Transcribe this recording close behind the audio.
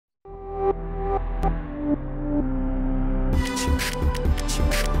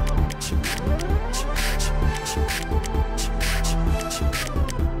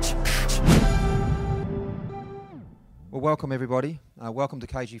Well, welcome everybody. Welcome to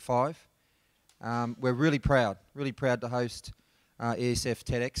KG5. We're really proud to host ESF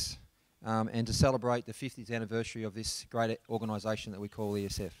TEDx and to celebrate the 50th anniversary of this great organisation that we call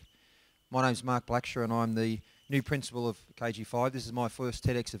ESF. My name's Mark Blackshaw and I'm the new principal of KG5. This is my first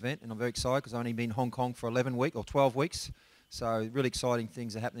TEDx event and I'm very excited because I've only been in Hong Kong for 12 weeks. So really exciting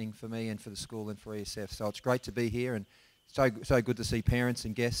things are happening for me and for the school and for ESF. So it's great to be here and so good to see parents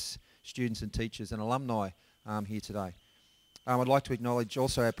and guests, students and teachers and alumni here today. I'd like to acknowledge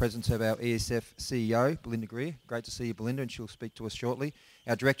also our presence of our ESF CEO, Belinda Greer. Great to see you, Belinda, and she'll speak to us shortly.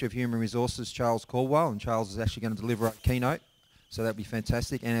 Our Director of Human Resources, Charles Caldwell, and Charles is actually going to deliver a keynote, so that'll be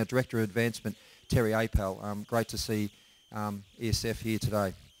fantastic. And our Director of Advancement, Terry Apel. Great to see ESF here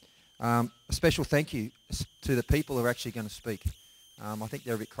today. A special thank you to the people who are actually going to speak. I think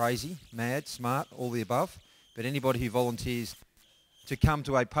they're a bit crazy, mad, smart, all the above, but anybody who volunteers to come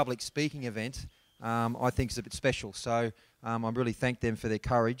to a public speaking event I think is a bit special. So I really thank them for their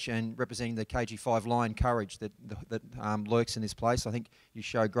courage and representing the KG5 lion courage that lurks in this place. I think you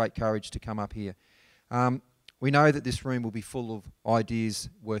show great courage to come up here. We know that this room will be full of ideas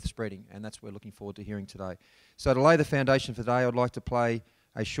worth spreading, and that's what we're looking forward to hearing today. So to lay the foundation for today, I'd like to play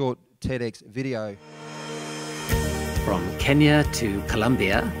a short TEDx video. From Kenya to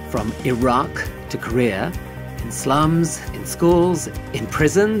Colombia, from Iraq to Korea, in slums, in schools, in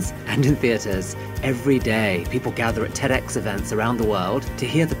prisons, and in theatres, every day people gather at TEDx events around the world to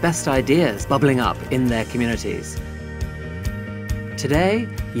hear the best ideas bubbling up in their communities. Today,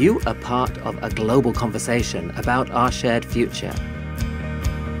 you are part of a global conversation about our shared future.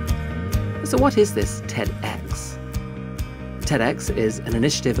 So what is this TEDx? TEDx is an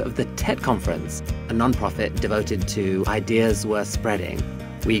initiative of the TED Conference, a non-profit devoted to ideas worth spreading.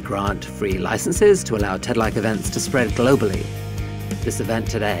 We grant free licenses to allow TED-like events to spread globally. This event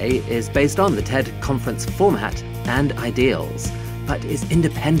today is based on the TED Conference format and ideals, but is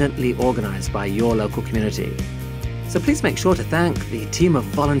independently organised by your local community. So please make sure to thank the team of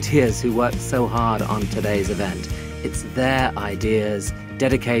volunteers who worked so hard on today's event. It's their ideas,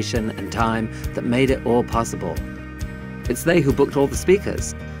 dedication and time that made it all possible. It's they who booked all the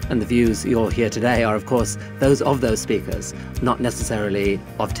speakers. And the views you'll hear today are, of course, those of those speakers, not necessarily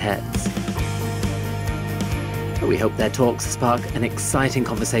of TEDs. But we hope their talks spark an exciting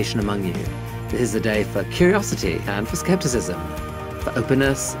conversation among you. This is a day for curiosity and for skepticism, for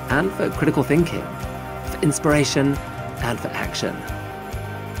openness and for critical thinking, for inspiration and for action.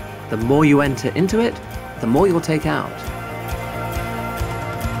 The more you enter into it, the more you'll take out.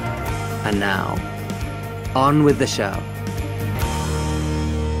 And now, on with the show.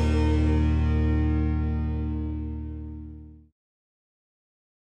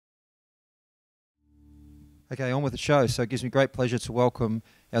 Okay, on with the show. So it gives me great pleasure to welcome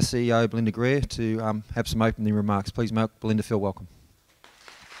our CEO, Belinda Greer, to have some opening remarks. Please make Belinda feel welcome.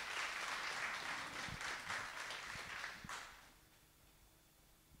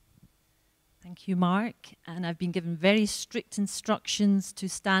 Thank you, Mark. And I've been given very strict instructions to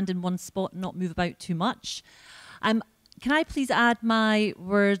stand in one spot and not move about too much. Can I please add my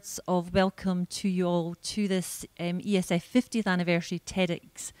words of welcome to you all to this ESF 50th anniversary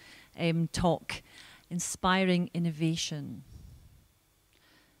TEDx talk. Inspiring innovation.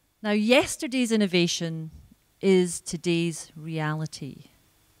 Now, yesterday's innovation is today's reality.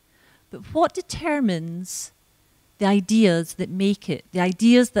 But what determines the ideas that make it, the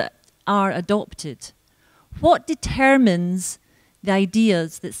ideas that are adopted? What determines the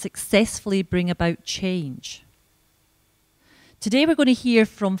ideas that successfully bring about change? Today we're going to hear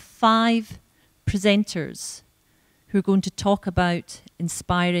from 5 presenters who are going to talk about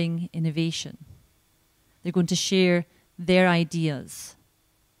inspiring innovation. They're going to share their ideas.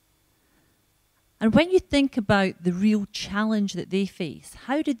 And when you think about the real challenge that they face,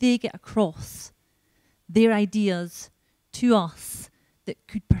 how did they get across their ideas to us that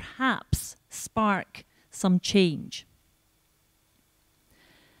could perhaps spark some change?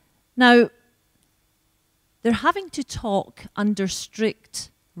 Now, they're having to talk under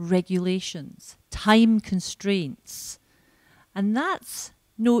strict regulations, time constraints, and that's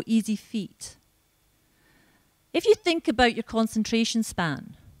no easy feat. If you think about your concentration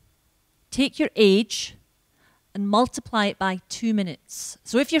span, take your age and multiply it by 2 minutes.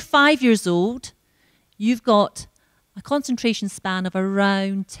 So if you're 5 years old, you've got a concentration span of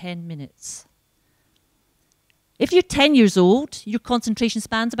around 10 minutes. If you're 10 years old, your concentration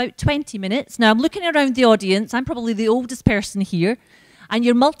span's about 20 minutes. Now, I'm looking around the audience. I'm probably the oldest person here. And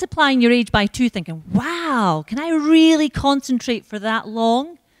you're multiplying your age by 2, thinking, wow, can I really concentrate for that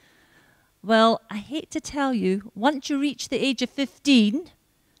long? Well, I hate to tell you, once you reach the age of 15,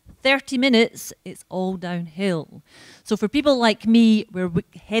 30 minutes, it's all downhill. So for people like me, we're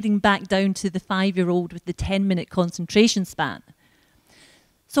heading back down to the 5-year-old with the 10-minute concentration span.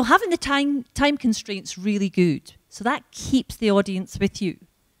 So having the time constraints really good. So that keeps the audience with you.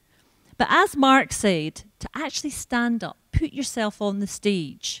 But as Mark said, to actually stand up, put yourself on the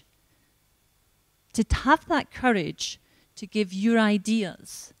stage, to have that courage to give your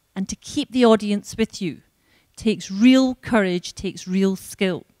ideas and to keep the audience with you takes real courage, takes real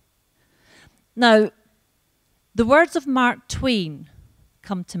skill. Now, the words of Mark Twain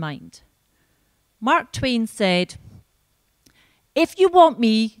come to mind. Mark Twain said, "If you want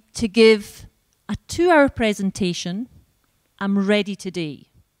me to give a 2-hour presentation, I'm ready today.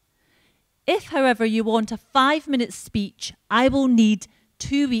 If, however, you want a 5-minute speech, I will need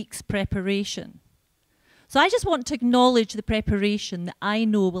 2 weeks preparation." So I just want to acknowledge the preparation that I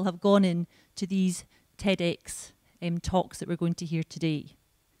know will have gone into these TEDx talks that we're going to hear today.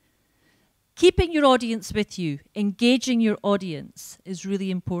 Keeping your audience with you, engaging your audience is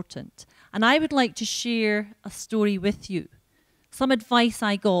really important. And I would like to share a story with you. Some advice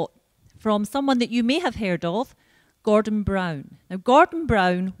I got from someone that you may have heard of, Gordon Brown. Now, Gordon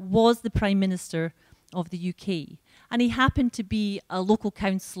Brown was the Prime Minister of the UK, and he happened to be a local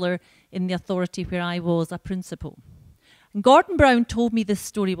councillor in the authority where I was a principal. And Gordon Brown told me this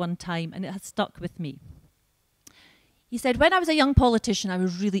story one time, and it has stuck with me. He said, when I was a young politician, I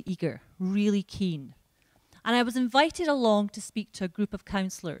was really eager, really keen. And I was invited along to speak to a group of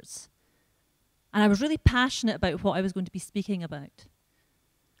councillors. And I was really passionate about what I was going to be speaking about.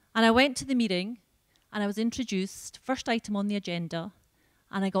 And I went to the meeting, and I was introduced, first item on the agenda,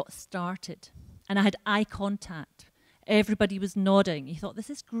 and I got started. And I had eye contact. Everybody was nodding. He thought, this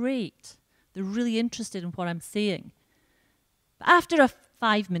is great. They're really interested in what I'm saying. But after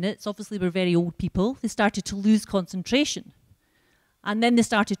 5 minutes, obviously we're very old people, they started to lose concentration. And then they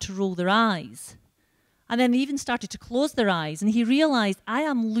started to roll their eyes. And then they even started to close their eyes. And he realized, I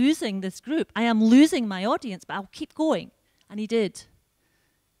am losing this group. I am losing my audience, but I'll keep going. And he did.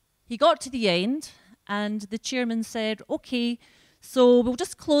 He got to the end, and the chairman said, okay, so we'll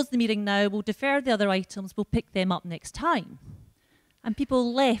just close the meeting now. We'll defer the other items. We'll pick them up next time. And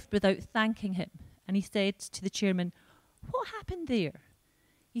people left without thanking him. And he said to the chairman, what happened there?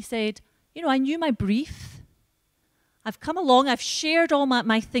 He said, you know, I knew my brief. I've come along. I've shared all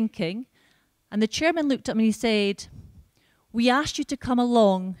my thinking. And the chairman looked at me and he said, we asked you to come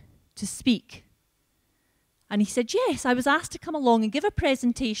along to speak. And he said, yes, I was asked to come along and give a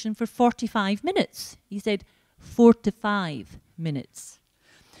presentation for 45 minutes. He said, 4 to 5 minutes.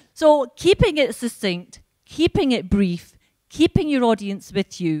 So keeping it succinct, keeping it brief, keeping your audience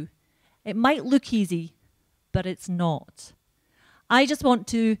with you, it might look easy, but it's not. I just want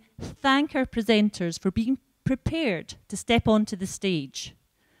to thank our presenters for being prepared to step onto the stage.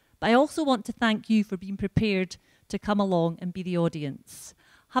 But I also want to thank you for being prepared to come along and be the audience.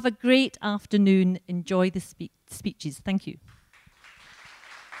 Have a great afternoon. Enjoy the speeches. Thank you.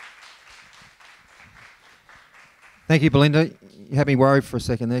 Thank you, Belinda. You had me worried for a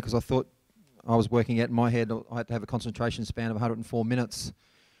second there because I thought I was working out in my head I had to have a concentration span of 104 minutes.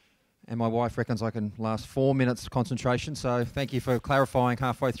 And my wife reckons I can last 4 minutes concentration. So thank you for clarifying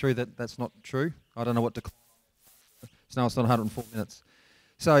halfway through that that's not true. I don't know what to... So no, it's not 104 minutes.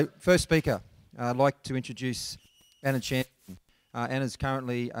 So first speaker, I'd like to introduce Anna Champion. Anna's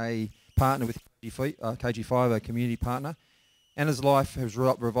currently a partner with KG5, a community partner. Anna's life has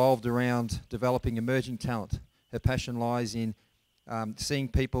revolved around developing emerging talent. Her passion lies in seeing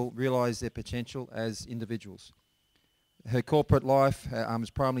people realise their potential as individuals. Her corporate life is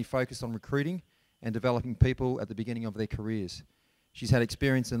primarily focused on recruiting and developing people at the beginning of their careers. She's had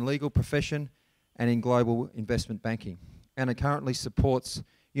experience in the legal profession and in global investment banking. Anna currently supports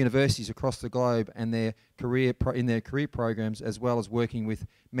universities across the globe and their career programs, as well as working with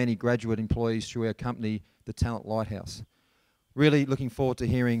many graduate employees through our company, the Talent Lighthouse. Really looking forward to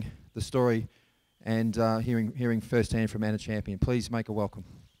hearing the story and hearing firsthand from Anna Champion. Please make her welcome.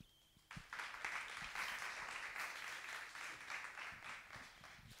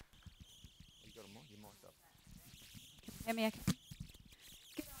 You got your mic up. Hear me okay?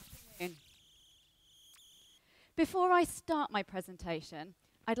 Good afternoon. Before I start my presentation,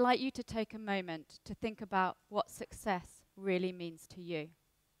 I'd like you to take a moment to think about what success really means to you.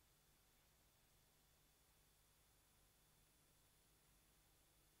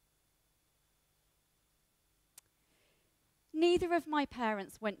 Neither of my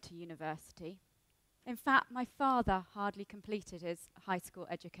parents went to university. In fact, my father hardly completed his high school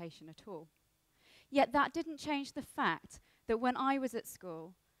education at all. Yet that didn't change the fact that when I was at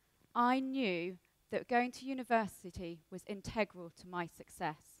school, I knew that going to university was integral to my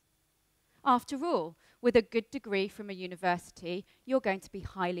success. After all, with a good degree from a university, you're going to be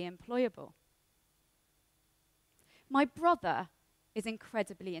highly employable. My brother is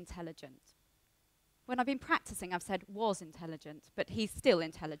incredibly intelligent. When I've been practicing, I've said was intelligent, but he's still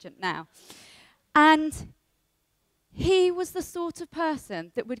intelligent now. And he was the sort of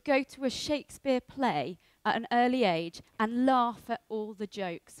person that would go to a Shakespeare play at an early age and laugh at all the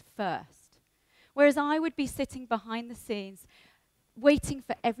jokes first. Whereas I would be sitting behind the scenes, waiting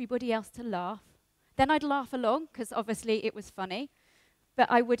for everybody else to laugh. Then I'd laugh along, because obviously it was funny,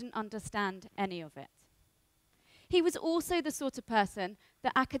 but I wouldn't understand any of it. He was also the sort of person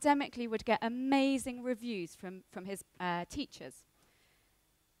that academically would get amazing reviews from his teachers.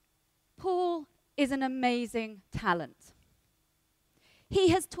 Paul is an amazing talent. He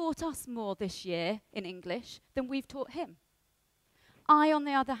has taught us more this year in English than we've taught him. I, on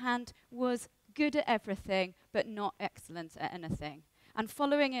the other hand, was good at everything, but not excellent at anything. And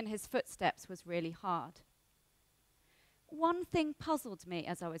following in his footsteps was really hard. One thing puzzled me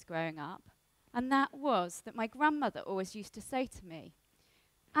as I was growing up, and that was that my grandmother always used to say to me,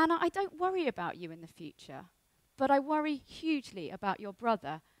 "Anna, I don't worry about you in the future, but I worry hugely about your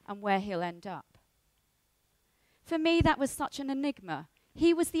brother and where he'll end up." For me, that was such an enigma.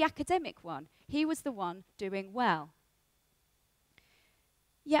 He was the academic one. He was the one doing well.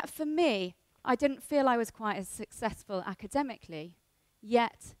 Yet for me, I didn't feel I was quite as successful academically,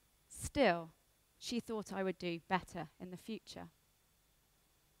 yet still, she thought I would do better in the future.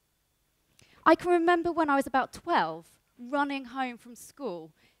 I can remember when I was about 12, running home from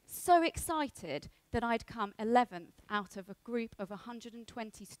school, so excited that I'd come 11th out of a group of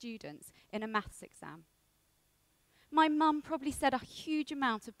 120 students in a maths exam. My mum probably said a huge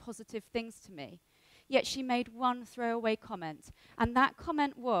amount of positive things to me, yet she made one throwaway comment, and that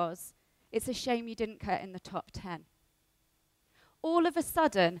comment was, "It's a shame you didn't get in the top 10. All of a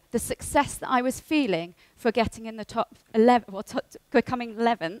sudden, the success that I was feeling for getting in the top 11, or becoming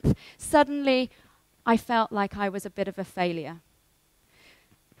 11th, suddenly I felt like I was a bit of a failure.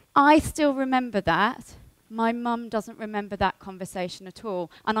 I still remember that. My mum doesn't remember that conversation at all,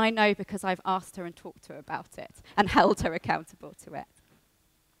 and I know because I've asked her and talked to her about it and held her accountable to it.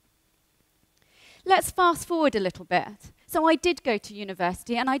 Let's fast forward a little bit. So I did go to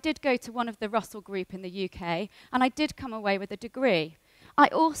university, and I did go to one of the Russell Group in the UK, and I did come away with a degree. I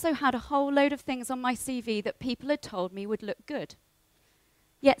also had a whole load of things on my CV that people had told me would look good.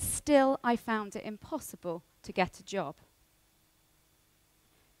 Yet still, I found it impossible to get a job.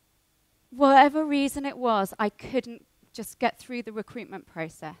 Whatever reason it was, I couldn't just get through the recruitment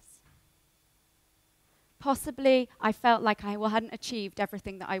process. Possibly, I felt like I hadn't achieved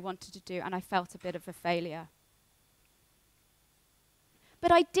everything that I wanted to do, and I felt a bit of a failure.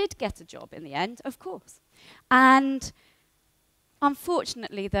 But I did get a job in the end, of course. And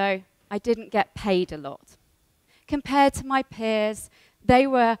unfortunately, though, I didn't get paid a lot. Compared to my peers, they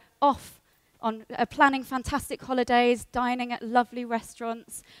were off on planning fantastic holidays, dining at lovely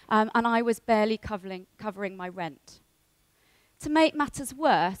restaurants, and I was barely covering my rent. To make matters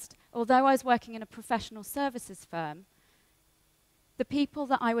worse, although I was working in a professional services firm, the people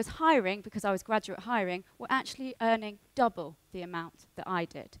that I was hiring, because I was graduate hiring, were actually earning double the amount that I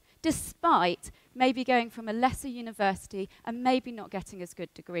did, despite maybe going from a lesser university and maybe not getting as good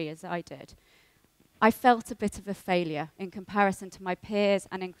a degree as I did. I felt a bit of a failure in comparison to my peers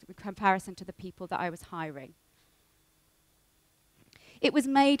and in comparison to the people that I was hiring. It was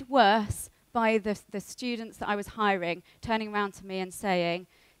made worse by the students that I was hiring turning around to me and saying,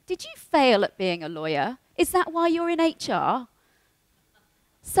 "Did you fail at being a lawyer? Is that why you're in HR?"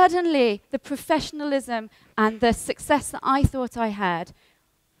 Suddenly, the professionalism and the success that I thought I had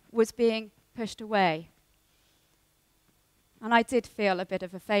was being pushed away. And I did feel a bit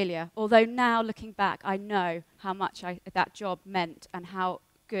of a failure, although now, looking back, I know how much that job meant and how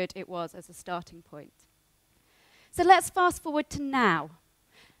good it was as a starting point. So let's fast forward to now.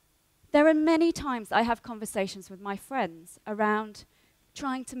 There are many times I have conversations with my friends around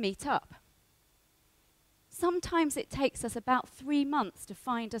trying to meet up. Sometimes it takes us about 3 months to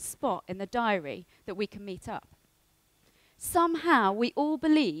find a spot in the diary that we can meet up. Somehow we all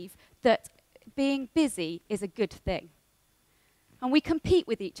believe that being busy is a good thing. And we compete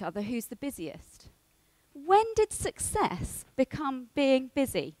with each other who's the busiest. When did success become being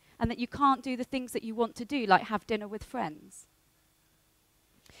busy and that you can't do the things that you want to do, like have dinner with friends?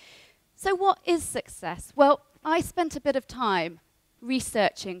 So what is success? Well, I spent a bit of time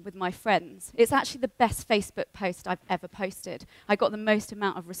researching with my friends. It's actually the best Facebook post I've ever posted. I got the most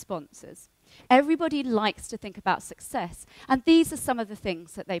amount of responses. Everybody likes to think about success, and these are some of the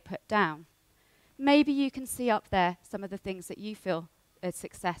things that they put down. Maybe you can see up there some of the things that you feel is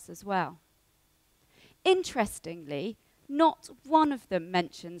success as well. Interestingly, not one of them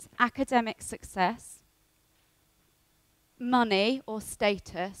mentions academic success, money or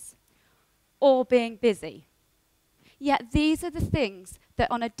status, or being busy. Yet these are the things that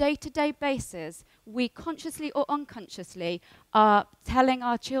on a day-to-day basis, we consciously or unconsciously are telling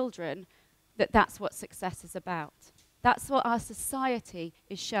our children that that's what success is about. That's what our society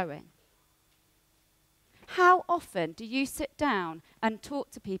is showing. How often do you sit down and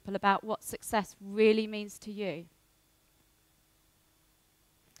talk to people about what success really means to you?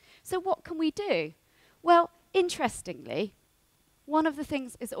 So what can we do? Well, interestingly, one of the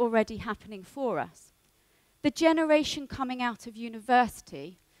things is already happening for us. The generation coming out of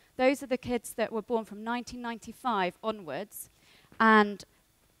university, those are the kids that were born from 1995 onwards, and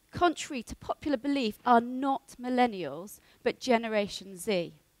contrary to popular belief, are not millennials, but Generation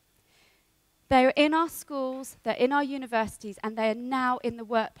Z. They're in our schools, they're in our universities, and they are now in the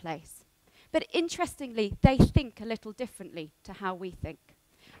workplace. But interestingly, they think a little differently to how we think,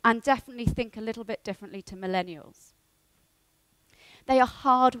 and definitely think a little bit differently to millennials. They are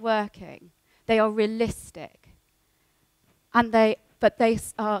hardworking. They are realistic, but they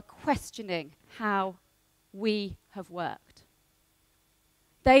are questioning how we have worked.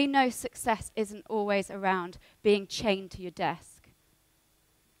 They know success isn't always around being chained to your desk.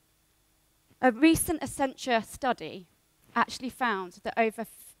 A recent Accenture study actually found that over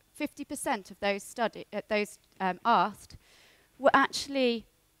 50% of those asked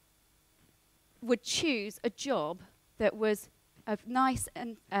would choose a job that was a nice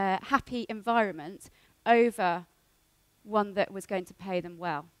and happy environment over one that was going to pay them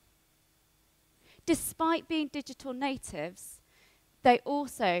well. Despite being digital natives, they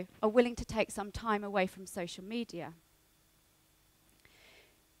also are willing to take some time away from social media.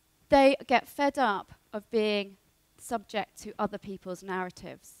 They get fed up of being subject to other people's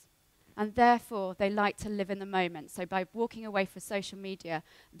narratives, and therefore they like to live in the moment. So by walking away from social media,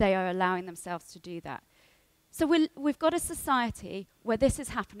 they are allowing themselves to do that. So we've got a society where this is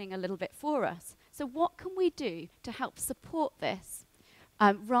happening a little bit for us. So what can we do to help support this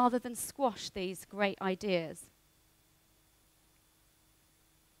rather than squash these great ideas?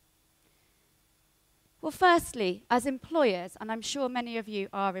 Well, firstly, as employers, and I'm sure many of you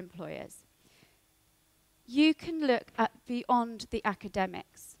are employers, you can look at beyond the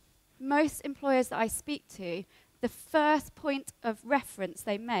academics. Most employers that I speak to, the first point of reference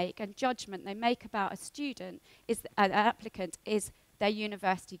they make and judgment they make about a student, is an applicant, is their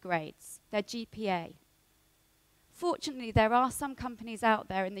university grades, their GPA. Fortunately, there are some companies out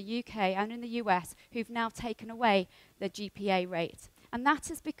there in the UK and in the US who've now taken away the GPA rate. And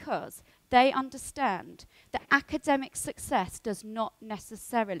that is because they understand that academic success does not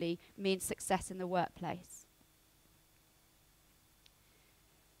necessarily mean success in the workplace.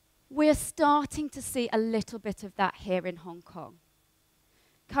 We're starting to see a little bit of that here in Hong Kong.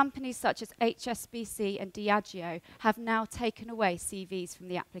 Companies such as HSBC and Diageo have now taken away CVs from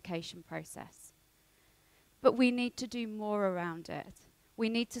the application process. But we need to do more around it. We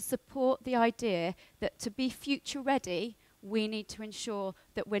need to support the idea that to be future ready, we need to ensure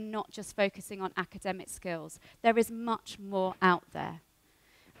that we're not just focusing on academic skills. There is much more out there.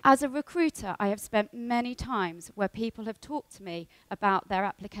 As a recruiter, I have spent many times where people have talked to me about their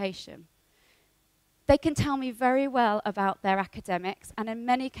application. They can tell me very well about their academics, and in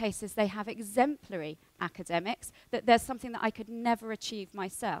many cases they have exemplary academics, that there's something that I could never achieve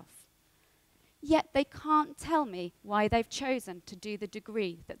myself. Yet they can't tell me why they've chosen to do the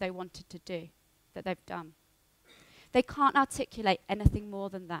degree that they wanted to do, that they've done. They can't articulate anything more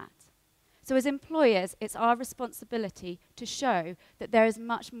than that. So as employers, it's our responsibility to show that there is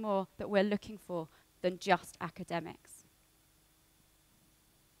much more that we're looking for than just academics.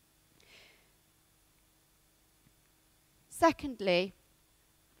 Secondly,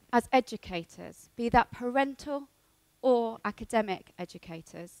 as educators, be that parental or academic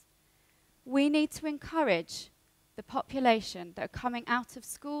educators, we need to encourage the population that are coming out of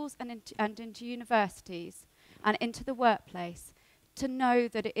schools and into universities and into the workplace to know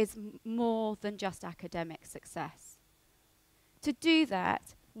that it is more than just academic success. To do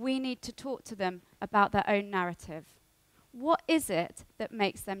that, we need to talk to them about their own narrative. What is it that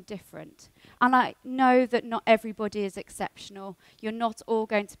makes them different? And I know that not everybody is exceptional. You're not all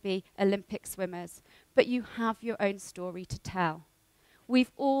going to be Olympic swimmers, but you have your own story to tell.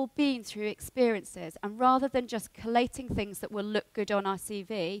 We've all been through experiences, and rather than just collating things that will look good on our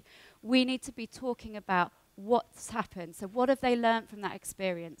CV, we need to be talking about what's happened. So what have they learned from that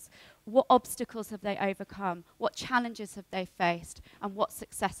experience? What obstacles have they overcome? What challenges have they faced? And what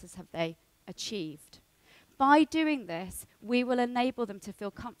successes have they achieved? by doing this, we will enable them to feel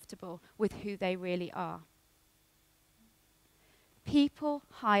comfortable with who they really are. People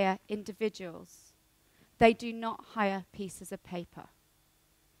hire individuals. They do not hire pieces of paper.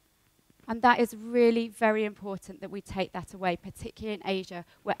 And that is really very important that we take that away, particularly in Asia,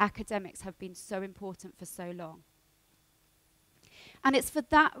 where academics have been so important for so long. And it's for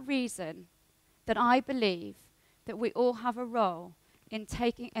that reason that I believe that we all have a role in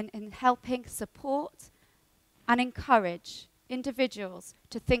helping support and encourage individuals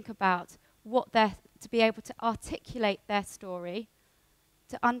to think about to be able to articulate their story,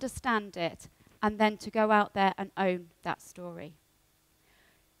 to understand it, and then to go out there and own that story.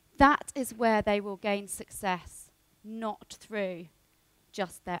 That is where they will gain success, not through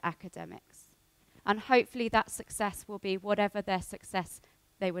just their academics. And hopefully that success will be whatever their success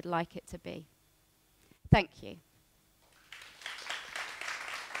they would like it to be. Thank you.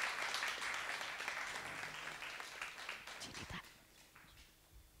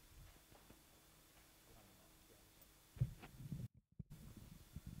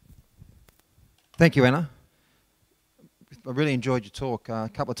 Thank you, Anna. I really enjoyed your talk. A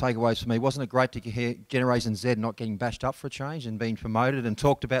couple of takeaways for me. Wasn't it great to hear Generation Z not getting bashed up for a change and being promoted and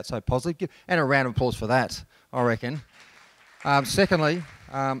talked about so positive? And a round of applause for that, I reckon. Secondly,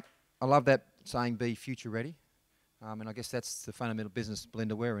 I love that saying, be future ready. And I guess that's the fundamental business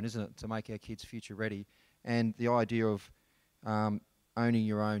blender we're in, isn't it? To make our kids future ready. And the idea of owning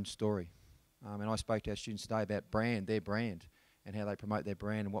your own story. And I spoke to our students today about their brand, and how they promote their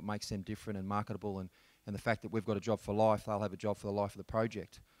brand and what makes them different and marketable, and the fact that we've got a job for life, they'll have a job for the life of the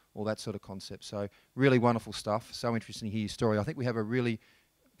project, all that sort of concept. So really wonderful stuff. So interesting to hear your story. I think we have a really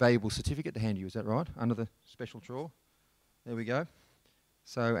valuable certificate to hand you, is that right? Under the special drawer. There we go.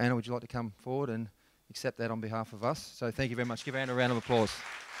 So Anna, would you like to come forward and accept that on behalf of us? So thank you very much. Give Anna a round of applause.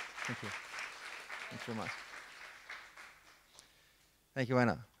 Thank you. Thanks very much. Thank you,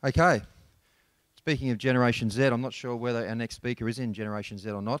 Anna. Okay. Speaking of Generation Z, I'm not sure whether our next speaker is in Generation Z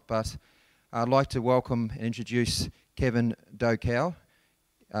or not, but I'd like to welcome and introduce Kevin Dokow.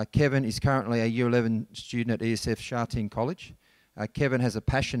 Kevin is currently a Year 11 student at ESF Sha Tin College. Kevin has a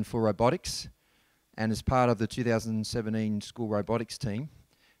passion for robotics and is part of the 2017 school robotics team.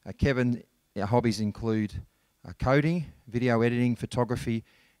 Kevin's hobbies include coding, video editing, photography,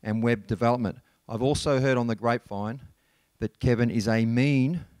 and web development. I've also heard on the grapevine that Kevin is a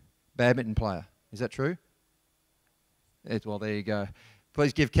mean badminton player. Is that true? Well, there you go.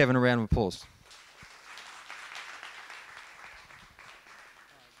 Please give Kevin a round of applause.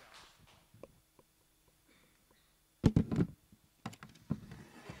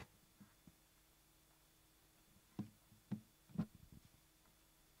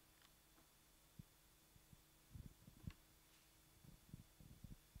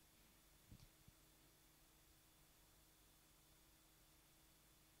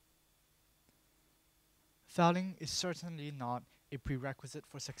 Failing is certainly not a prerequisite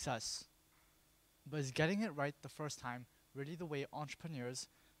for success, but is getting it right the first time really the way entrepreneurs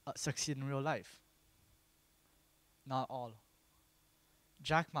succeed in real life? Not all.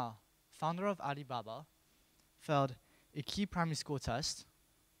 Jack Ma, founder of Alibaba, failed a key primary school test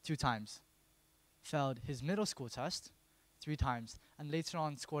 2 times, failed his middle school test 3 times, and later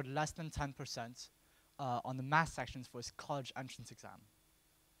on scored less than 10% on the math sections for his college entrance exam.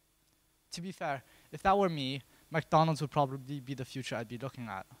 To be fair, if that were me, McDonald's would probably be the future I'd be looking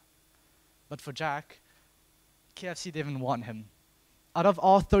at. But for Jack, KFC didn't want him. Out of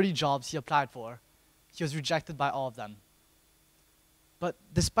all 30 jobs he applied for, he was rejected by all of them. But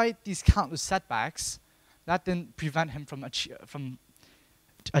despite these countless setbacks, that didn't prevent him from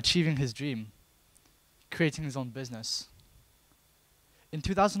achieving his dream, creating his own business. In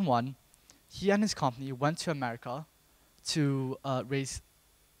 2001, he and his company went to America to raise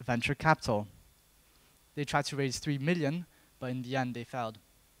venture capital. They tried to raise $3 million, but in the end they failed.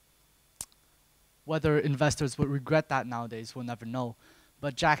 Whether investors would regret that nowadays, we'll never know.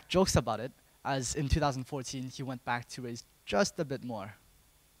 But Jack jokes about it, as in 2014 he went back to raise just a bit more,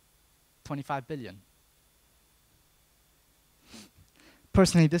 $25 billion.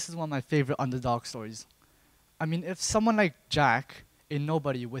 Personally, this is one of my favorite underdog stories. I mean, if someone like Jack, a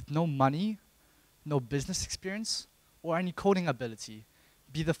nobody with no money, no business experience, or any coding ability,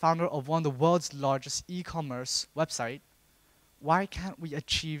 be the founder of one of the world's largest e-commerce website, why can't we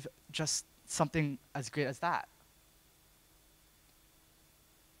achieve just something as great as that?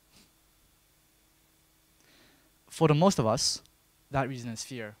 For the most of us, that reason is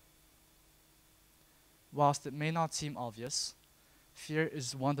fear. Whilst it may not seem obvious, fear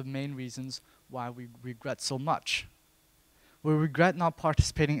is one of the main reasons why we regret so much. We regret not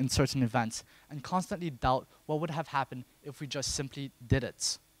participating in certain events and constantly doubt what would have happened if we just simply did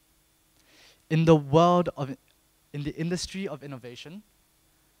it. In the industry of innovation,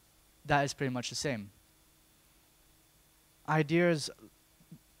 that is pretty much the same.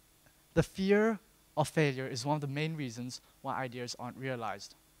 The fear of failure is one of the main reasons why ideas aren't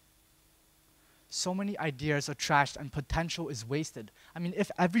realized. So many ideas are trashed and potential is wasted. I mean, if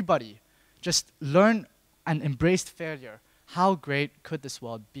everybody just learned and embraced failure, how great could this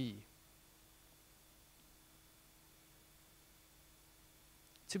world be?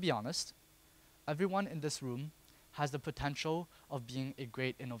 To be honest, everyone in this room has the potential of being a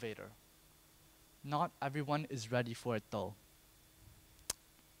great innovator. Not everyone is ready for it though.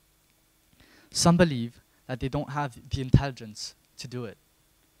 Some believe that they don't have the intelligence to do it.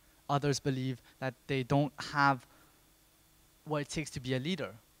 Others believe that they don't have what it takes to be a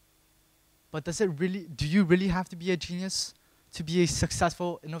leader. But do you really have to be a genius to be a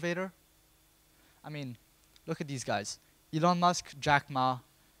successful innovator? I mean, look at these guys. Elon Musk, Jack Ma,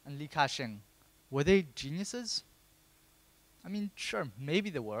 and Li Ka-shing. Were they geniuses? I mean, sure, maybe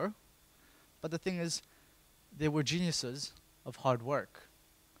they were. But the thing is, they were geniuses of hard work.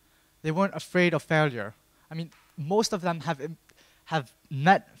 They weren't afraid of failure. I mean, most of them have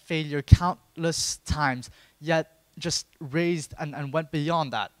met failure countless times, yet just raised and went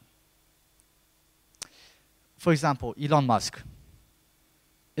beyond that. For example, Elon Musk.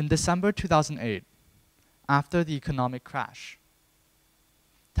 In December 2008, after the economic crash,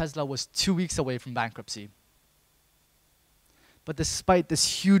 Tesla was 2 weeks away from bankruptcy. But despite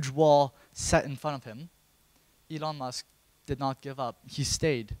this huge wall set in front of him, Elon Musk did not give up. He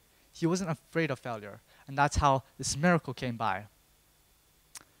stayed. He wasn't afraid of failure. And that's how this miracle came by.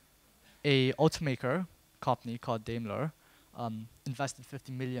 A automaker company called Daimler invested $50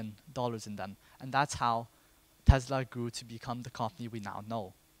 million in them. And that's how Tesla grew to become the company we now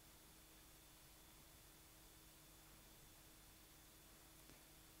know.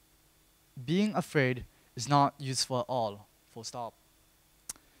 Being afraid is not useful at all, full stop.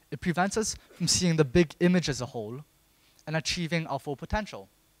 It prevents us from seeing the big image as a whole and achieving our full potential.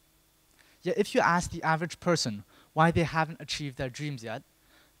 Yet if you ask the average person why they haven't achieved their dreams yet,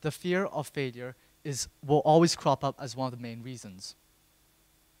 the fear of failure will always crop up as one of the main reasons.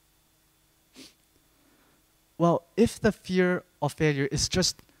 Well, if the fear of failure is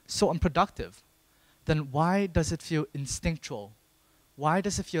just so unproductive, then why does it feel instinctual? Why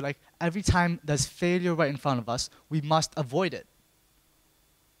does it feel like every time there's failure right in front of us, we must avoid it?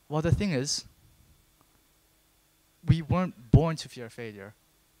 Well, the thing is, we weren't born to fear failure.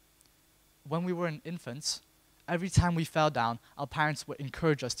 When we were infants, every time we fell down, our parents would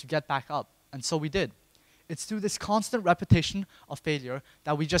encourage us to get back up, and so we did. It's through this constant repetition of failure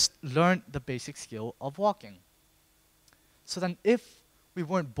that we just learned the basic skill of walking. So then if we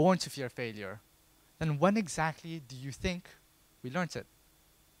weren't born to fear failure, then when exactly do you think we learned it?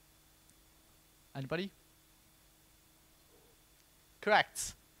 Anybody?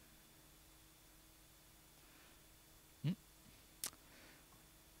 Correct.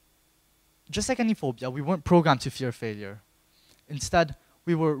 Just like any phobia, we weren't programmed to fear failure. Instead,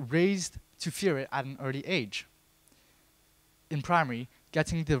 we were raised to fear it at an early age. In primary,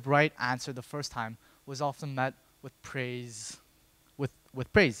 getting the right answer the first time was often met with praise.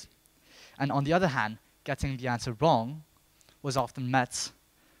 And on the other hand, getting the answer wrong was often met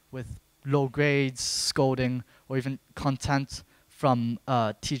with low grades, scolding, or even contempt from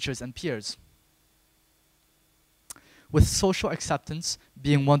teachers and peers. With social acceptance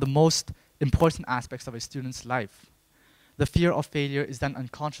being one of the most important aspects of a student's life, the fear of failure is then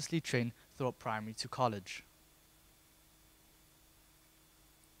unconsciously trained throughout primary to college.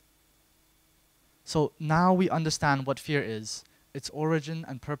 So now we understand what fear is, its origin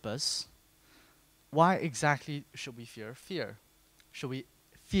and purpose. Why exactly should we fear fear? Should we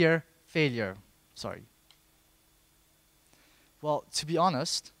fear failure? Sorry. Well, to be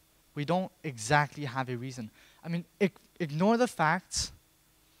honest, we don't exactly have a reason. I mean, ignore the fact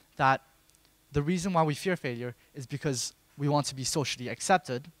that the reason why we fear failure is because we want to be socially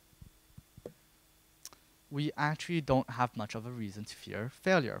accepted. We actually don't have much of a reason to fear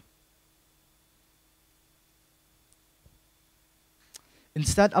failure.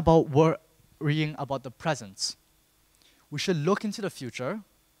 Instead about worrying about the present, we should look into the future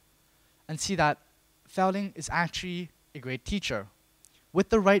and see that failing is actually a great teacher. With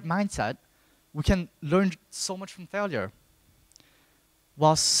the right mindset, we can learn so much from failure.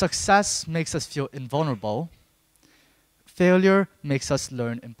 While success makes us feel invulnerable, failure makes us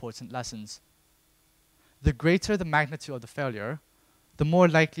learn important lessons. The greater the magnitude of the failure, the more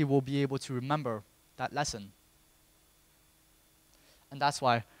likely we'll be able to remember that lesson. And that's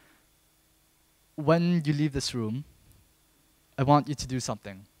why when you leave this room, I want you to do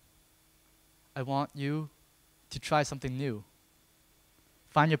something. I want you to try something new.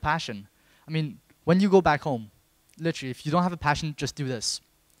 Find your passion. I mean, when you go back home, literally, if you don't have a passion, just do this.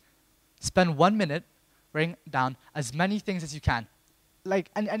 Spend 1 minute writing down as many things as you can, like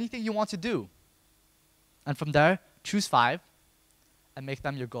anything you want to do. And from there, choose 5 and make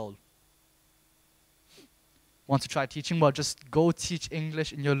them your goal. Want to try teaching? Well, just go teach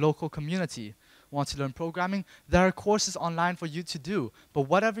English in your local community. Want to learn programming? There are courses online for you to do. But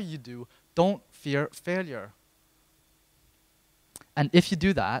whatever you do, don't fear failure. And if you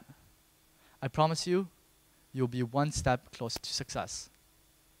do that, I promise you, you'll be one step closer to success.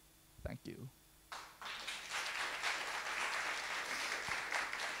 Thank you.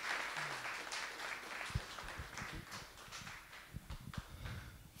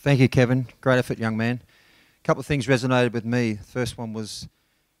 Thank you, Kevin. Great effort, young man. A couple of things resonated with me. The first one was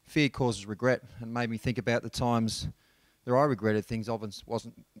fear causes regret, and made me think about the times that I regretted things. Obviously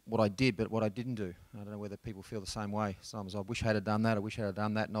wasn't what I did, but what I didn't do. I don't know whether people feel the same way. Sometimes I wish I had done that, I wish I had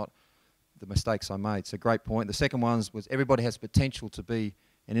done that, not the mistakes I made. So great point. The second one was everybody has potential to be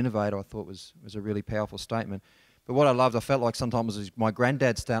an innovator. I thought was a really powerful statement. But what I loved, I felt like sometimes was my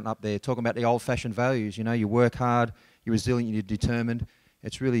granddad standing up there talking about the old-fashioned values. You know, you work hard, you're resilient, you're determined.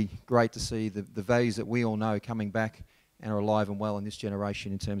 It's really great to see the values that we all know coming back and are alive and well in this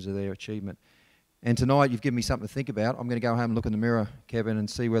generation in terms of their achievement. And tonight you've given me something to think about. I'm going to go home and look in the mirror, Kevin, and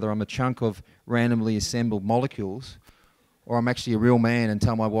see whether I'm a chunk of randomly assembled molecules or I'm actually a real man and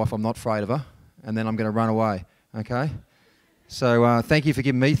tell my wife I'm not afraid of her, and then I'm going to run away, okay? So thank you for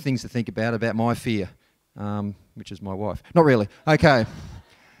giving me things to think about my fear, which is my wife. Not really. Okay.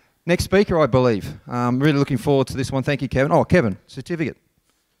 Next speaker, I believe. I'm really looking forward to this one. Thank you, Kevin. Oh, Kevin, certificate.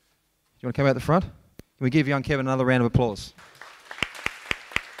 Do you want to come out the front? Can we give young Kevin another round of applause?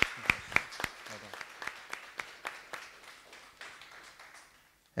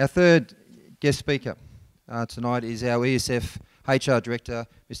 Our third guest speaker tonight is our ESF HR Director,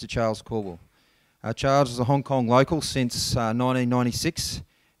 Mr. Charles Caldwell. Charles is a Hong Kong local since 1996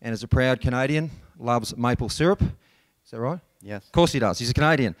 and is a proud Canadian, loves maple syrup. Is that right? Yes. Of course he does. He's a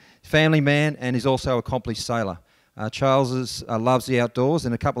Canadian, family man, and is also an accomplished sailor. Charles loves the outdoors.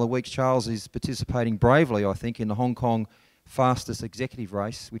 In a couple of weeks, Charles is participating bravely, I think, in the Hong Kong fastest executive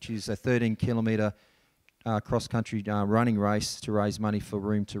race, which is a 13-kilometre cross-country running race to raise money for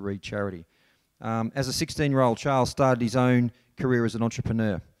Room to Read charity. As a 16-year-old, Charles started his own career as an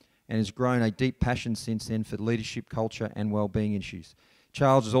entrepreneur and has grown a deep passion since then for leadership, culture and wellbeing issues.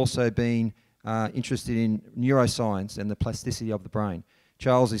 Charles has also been interested in neuroscience and the plasticity of the brain.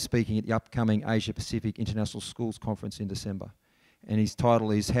 Charles is speaking at the upcoming Asia Pacific International Schools Conference in December, and his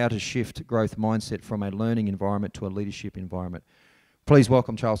title is How to Shift Growth Mindset from a Learning Environment to a Leadership Environment. Please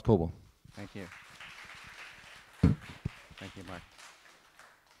welcome Charles Caldwell. Thank you. Thank you, Mark.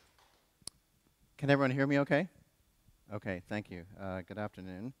 Can everyone hear me okay? Okay, thank you. Good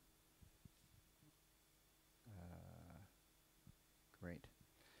afternoon. Great.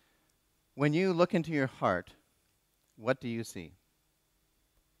 When you look into your heart, what do you see?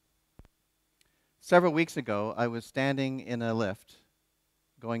 Several weeks ago, I was standing in a lift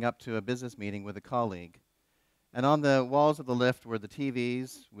going up to a business meeting with a colleague, and on the walls of the lift were the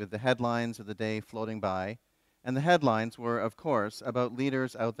TVs with the headlines of the day floating by, and the headlines were, of course, about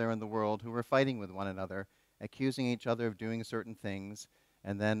leaders out there in the world who were fighting with one another, accusing each other of doing certain things,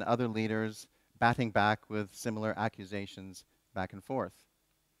 and then other leaders batting back with similar accusations back and forth.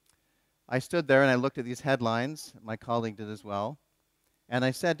 I stood there and I looked at these headlines, my colleague did as well, and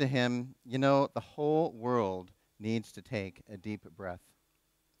I said to him, you know, the whole world needs to take a deep breath.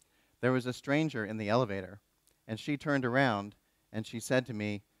 There was a stranger in the elevator, and she turned around and she said to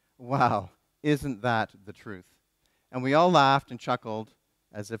me, wow, isn't that the truth? And we all laughed and chuckled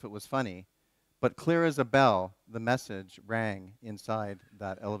as if it was funny, but clear as a bell, the message rang inside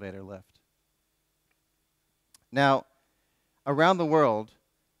that elevator lift. Now, around the world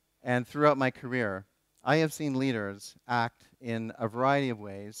and throughout my career, I have seen leaders act in a variety of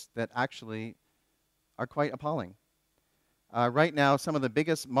ways that actually are quite appalling. Right now, some of the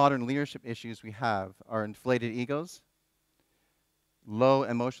biggest modern leadership issues we have are inflated egos, low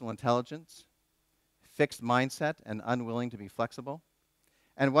emotional intelligence, fixed mindset and unwilling to be flexible,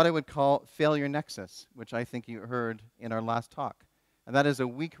 and what I would call failure nexus, which I think you heard in our last talk. And that is a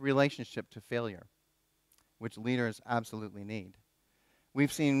weak relationship to failure, which leaders absolutely need.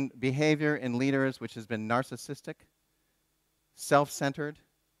 We've seen behavior in leaders which has been narcissistic, self-centered,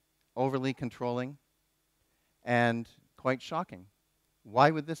 overly controlling, and quite shocking.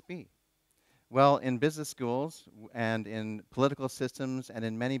 Why would this be? Well, in business schools and in political systems and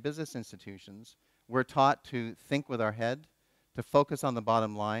in many business institutions, we're taught to think with our head, to focus on the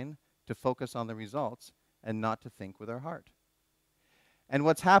bottom line, to focus on the results, and not to think with our heart. And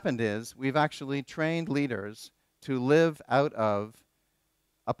what's happened is we've actually trained leaders to live out of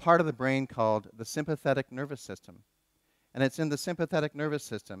a part of the brain called the sympathetic nervous system. And it's in the sympathetic nervous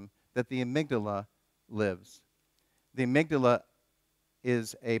system that the amygdala lives. The amygdala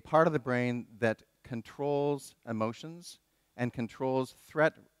is a part of the brain that controls emotions and controls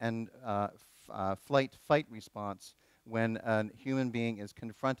threat and flight-fight response when a human being is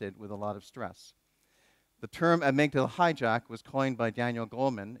confronted with a lot of stress. The term amygdala hijack was coined by Daniel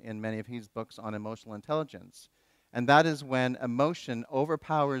Goleman in many of his books on emotional intelligence. And that is when emotion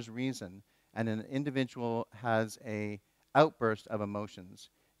overpowers reason and an individual has an outburst of emotions,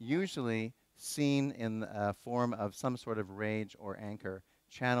 usually seen in the form of some sort of rage or anger,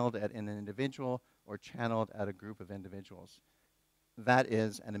 channeled at an individual or channeled at a group of individuals. That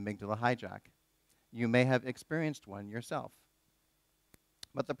is an amygdala hijack. You may have experienced one yourself.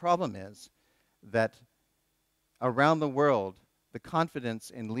 But the problem is that around the world, the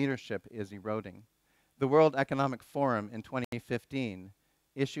confidence in leadership is eroding. The World Economic Forum in 2015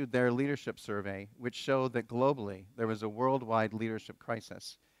 issued their leadership survey, which showed that globally there was a worldwide leadership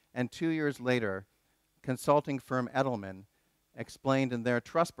crisis. And 2 years later, consulting firm Edelman explained in their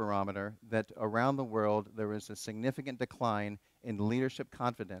trust barometer that around the world there was a significant decline in leadership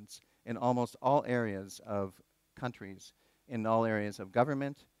confidence in almost all areas of countries, in all areas of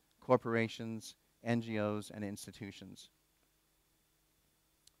government, corporations, NGOs, and institutions.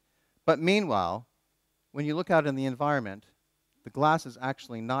 But meanwhile, when you look out in the environment, the glass is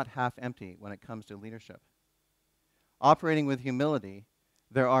actually not half empty when it comes to leadership. Operating with humility,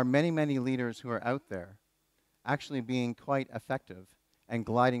 there are many, many leaders who are out there actually being quite effective and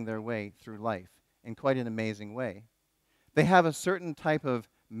gliding their way through life in quite an amazing way. They have a certain type of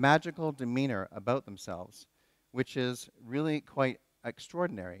magical demeanor about themselves, which is really quite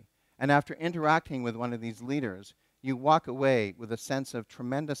extraordinary. And after interacting with one of these leaders, you walk away with a sense of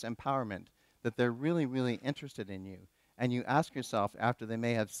tremendous empowerment that they're really, really interested in you. And you ask yourself, after they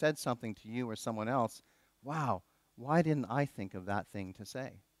may have said something to you or someone else, wow, why didn't I think of that thing to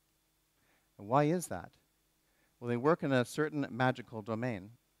say? And why is that? Well, they work in a certain magical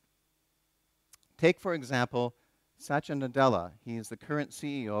domain. Take, for example, Satya Nadella. He is the current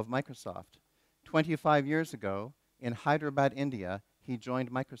CEO of Microsoft. 25 years ago, in Hyderabad, India, he joined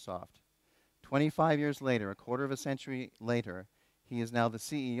Microsoft. 25 years later, a quarter of a century later, he is now the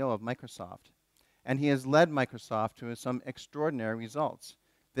CEO of Microsoft. And he has led Microsoft to some extraordinary results.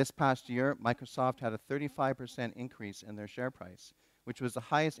 This past year, Microsoft had a 35% increase in their share price, which was the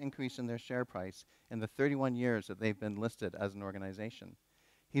highest increase in their share price in the 31 years that they've been listed as an organization.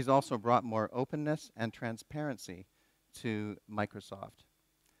 He's also brought more openness and transparency to Microsoft.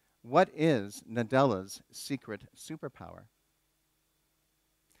 What is Nadella's secret superpower?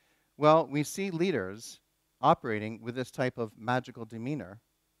 Well, we see leaders operating with this type of magical demeanor,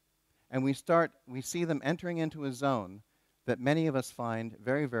 and we see them entering into a zone that many of us find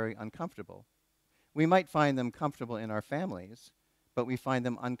very, very uncomfortable. We might find them comfortable in our families, but we find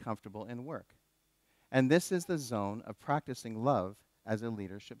them uncomfortable in work. And this is the zone of practicing love as a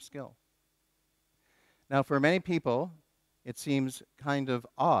leadership skill. Now, for many people, it seems kind of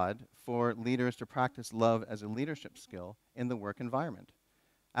odd for leaders to practice love as a leadership skill in the work environment.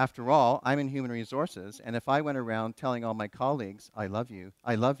 After all, I'm in human resources, and if I went around telling all my colleagues, I love you,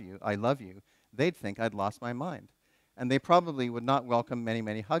 I love you, I love you, they'd think I'd lost my mind. And they probably would not welcome many,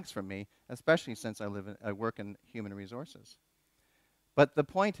 many hugs from me, especially since I work in human resources. But the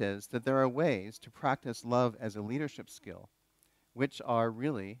point is that there are ways to practice love as a leadership skill, which are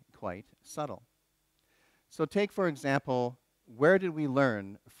really quite subtle. So take, for example, where did we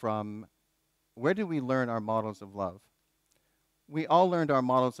learn our models of love? We all learned our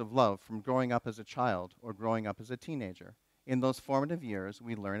models of love from growing up as a child or growing up as a teenager. In those formative years,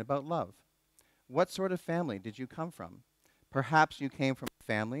 we learn about love. What sort of family did you come from? Perhaps you came from a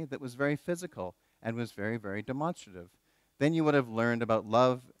family that was very physical and was very, very demonstrative. Then you would have learned about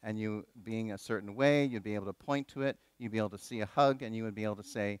love and you being a certain way. You'd be able to point to it. You'd be able to see a hug and you would be able to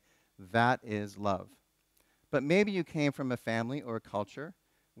say, that is love. But maybe you came from a family or a culture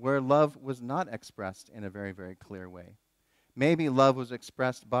where love was not expressed in a very, very clear way. Maybe love was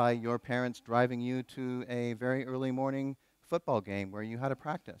expressed by your parents driving you to a very early morning football game where you had a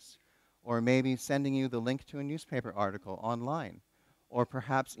practice, or maybe sending you the link to a newspaper article online, or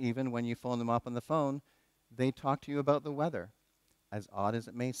perhaps even when you phone them up on the phone, they talk to you about the weather. As odd as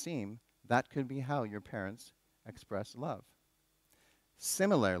it may seem, that could be how your parents express love.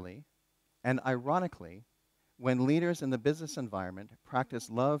 Similarly, And ironically, when leaders in the business environment practice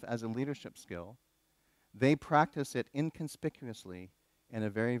love as a leadership skill, they practice it inconspicuously in a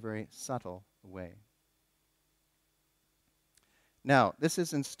very, very subtle way. Now, this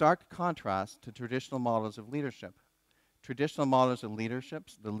is in stark contrast to traditional models of leadership. Traditional models of leadership,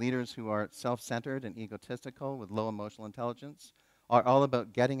 the leaders who are self-centered and egotistical with low emotional intelligence, are all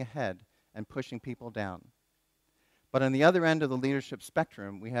about getting ahead and pushing people down. But on the other end of the leadership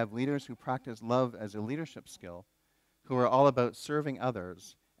spectrum, we have leaders who practice love as a leadership skill, who are all about serving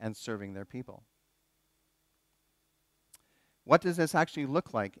others and serving their people. What does this actually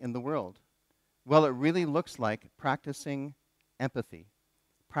look like in the world? Well, it really looks like practicing empathy,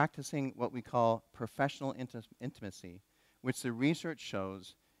 practicing what we call professional intimacy, which the research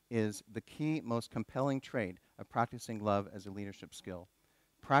shows is the key, most compelling trait of practicing love as a leadership skill.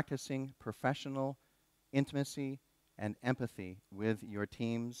 Practicing professional intimacy and empathy with your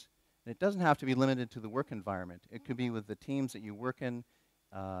teams. And it doesn't have to be limited to the work environment. It could be with the teams that you work in,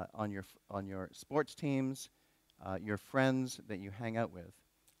 on your sports teams, your friends that you hang out with.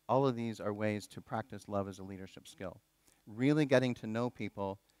 All of these are ways to practice love as a leadership skill. Really getting to know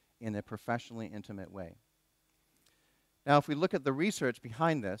people in a professionally intimate way. Now, if we look at the research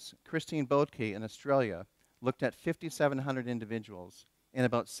behind this, Christine Bodke in Australia looked at 5,700 individuals in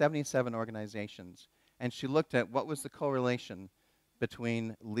about 77 organizations, and she looked at what was the correlation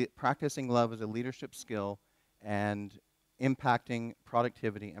between practicing love as a leadership skill and impacting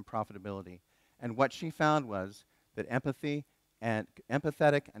productivity and profitability. And what she found was that empathy and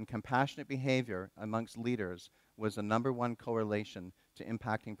empathetic and compassionate behavior amongst leaders was the #1 correlation to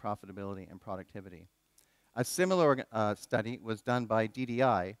impacting profitability and productivity. A similar study was done by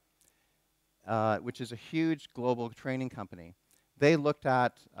DDI, which is a huge global training company. They looked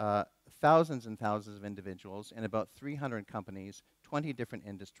at thousands and thousands of individuals in about 300 companies, 20 different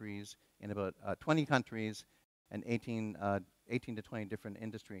industries, in about 20 countries, and 18 to 20 different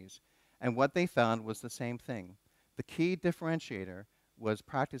industries. And what they found was the same thing. The key differentiator was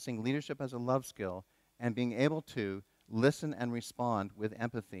practicing leadership as a love skill and being able to listen and respond with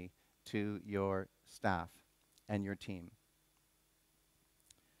empathy to your staff and your team.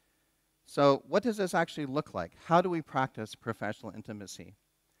 So what does this actually look like? How do we practice professional intimacy?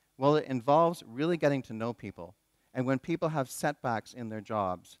 Well, it involves really getting to know people. And when people have setbacks in their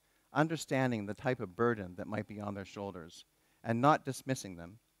jobs, understanding the type of burden that might be on their shoulders and not dismissing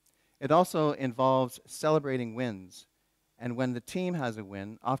them. It also involves celebrating wins. And when the team has a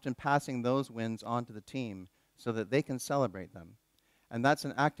win, often passing those wins on to the team so that they can celebrate them. And that's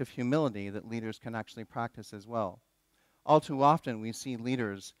an act of humility that leaders can actually practice as well. All too often, we see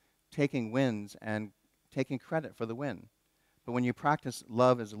leaders taking wins and taking credit for the win. But when you practice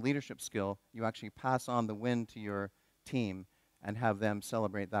love as a leadership skill, you actually pass on the win to your team and have them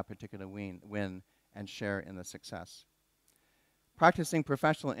celebrate that particular win and share in the success. Practicing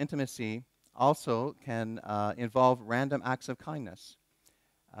professional intimacy also can involve random acts of kindness,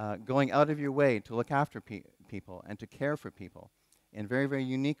 going out of your way to look after people and to care for people in very, very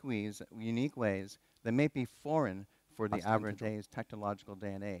unique ways that may be foreign for the average technological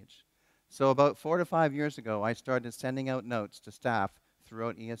day and age. So about 4 to 5 years ago, I started sending out notes to staff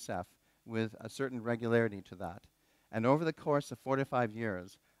throughout ESF with a certain regularity to that. And over the course of 4 to 5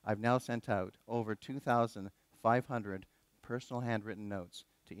 years, I've now sent out over 2,500 personal handwritten notes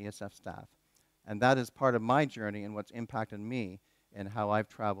to ESF staff. And that is part of my journey and what's impacted me in how I've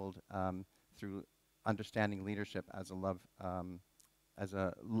traveled through understanding leadership as a love as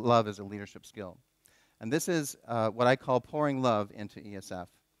a leadership skill. And this is what I call pouring love into ESF.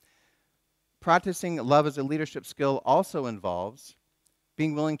 Practicing love as a leadership skill also involves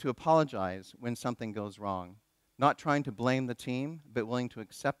being willing to apologize when something goes wrong, not trying to blame the team, but willing to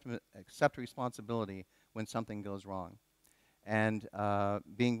accept responsibility when something goes wrong, and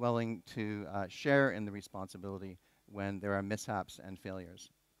being willing to share in the responsibility when there are mishaps and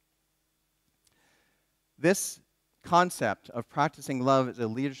failures. This concept of practicing love as a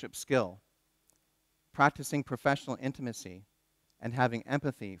leadership skill, practicing professional intimacy, and having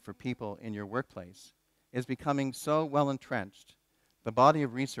empathy for people in your workplace is becoming so well entrenched. The body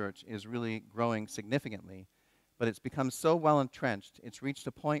of research is really growing significantly, but it's become so well entrenched, it's reached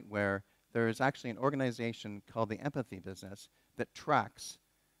a point where there is actually an organization called the Empathy Business that tracks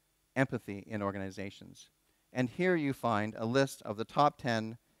empathy in organizations. And here you find a list of the top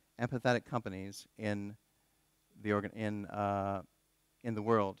 10 empathetic companies in the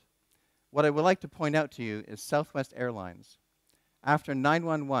world. What I would like to point out to you is Southwest Airlines. After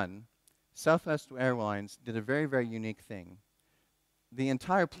 9/11, Southwest Airlines did a very, very unique thing. The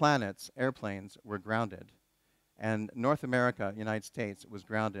entire planet's airplanes were grounded, and North America, United States, was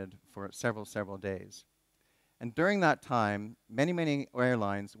grounded for several days. And during that time, many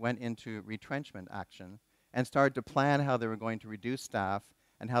airlines went into retrenchment action and started to plan how they were going to reduce staff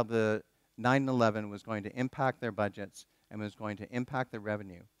and how the 9/11 was going to impact their budgets and was going to impact their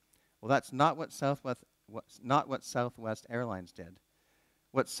revenue. Well, that's not what Southwest Airlines did.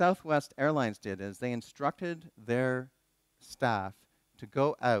 What Southwest Airlines did is they instructed their staff to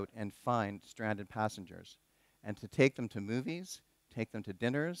go out and find stranded passengers and to take them to movies, take them to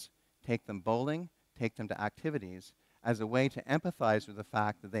dinners, take them bowling, take them to activities as a way to empathize with the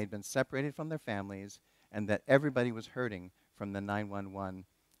fact that they'd been separated from their families and that everybody was hurting from the 9/11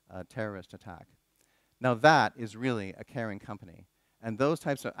 terrorist attack. Now that is really a caring company. And those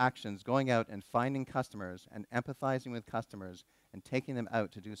types of actions, going out and finding customers and empathizing with customers and taking them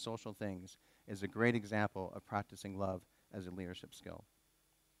out to do social things, is a great example of practicing love as a leadership skill.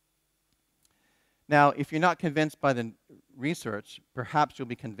 Now, if you're not convinced by the research, perhaps you'll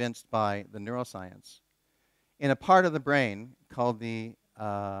be convinced by the neuroscience. In a part of the brain called the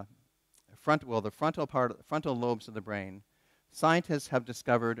frontal lobes of the brain, scientists have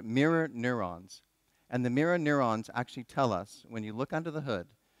discovered mirror neurons. And the mirror neurons actually tell us, when you look under the hood,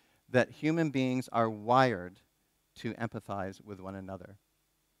 that human beings are wired to empathize with one another.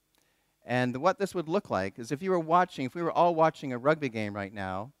 And what this would look like is if we were all watching a rugby game right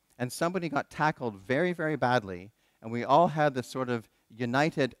now, and somebody got tackled very badly, and we all had this sort of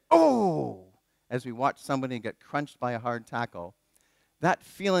united, oh, as we watched somebody get crunched by a hard tackle, that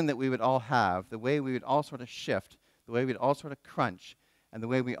feeling that we would all have, the way we would all sort of shift, the way we'd all sort of crunch, and the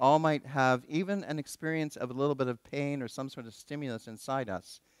way we all might have even an experience of a little bit of pain or some sort of stimulus inside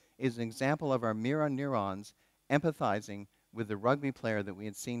us, is an example of our mirror neurons empathizing with the rugby player that we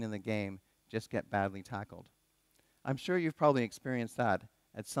had seen in the game just get badly tackled. I'm sure you've probably experienced that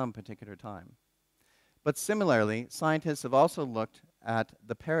at some particular time. But similarly, scientists have also looked at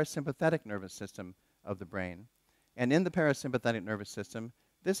the parasympathetic nervous system of the brain. And in the parasympathetic nervous system,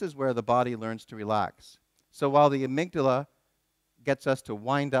 this is where the body learns to relax. So while the amygdala gets us to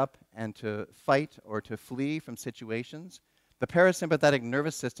wind up and to fight or to flee from situations, the parasympathetic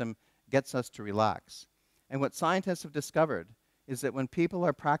nervous system gets us to relax. And what scientists have discovered is that when people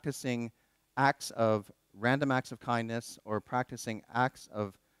are practicing random acts of kindness or practicing acts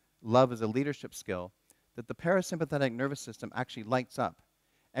of love as a leadership skill, that the parasympathetic nervous system actually lights up.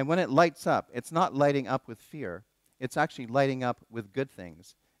 And when it lights up, it's not lighting up with fear. It's actually lighting up with good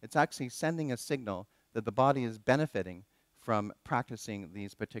things. It's actually sending a signal that the body is benefiting from practicing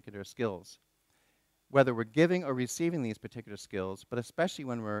these particular skills. Whether we're giving or receiving these particular skills, but especially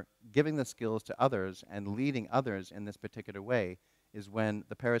when we're giving the skills to others and leading others in this particular way, is when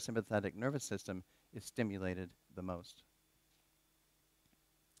the parasympathetic nervous system is stimulated the most.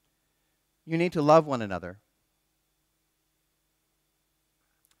 You need to love one another.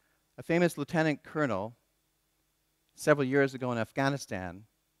 A famous lieutenant colonel several years ago in Afghanistan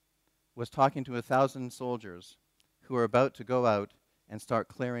was talking to 1,000 soldiers who are about to go out and start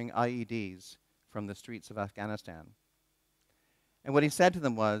clearing IEDs from the streets of Afghanistan. And what he said to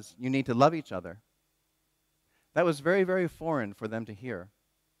them was, you need to love each other. That was very foreign for them to hear.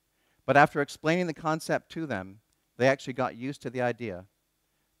 But after explaining the concept to them, they actually got used to the idea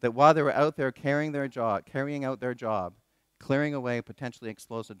that while they were out there carrying out their job, clearing away potentially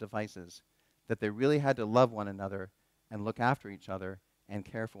explosive devices, that they really had to love one another and look after each other and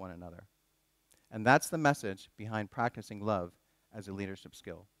care for one another. And that's the message behind practicing love as a leadership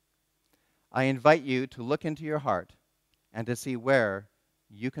skill. I invite you to look into your heart and to see where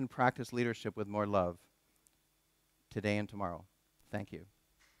you can practice leadership with more love today and tomorrow. Thank you.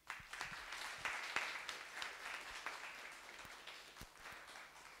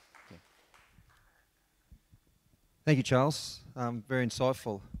 Thank you, Charles. Very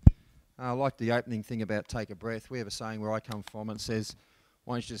insightful. I like the opening thing about take a breath. We have a saying where I come from, and it says,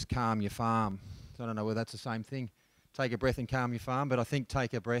 why don't you just calm your farm? So I don't know whether that's the same thing. Take a breath and calm your farm, but I think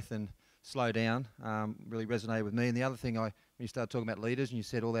take a breath and slow down really resonated with me. And the other thing, when you start talking about leaders, and you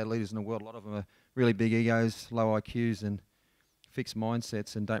said all our leaders in the world, a lot of them are really big egos, low IQs, and fixed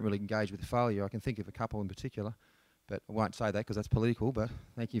mindsets, and don't really engage with failure. I can think of a couple in particular, but I won't say that because that's political, but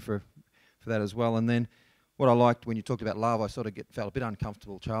thank you for that as well. And then what I liked when you talked about love, I sort of felt a bit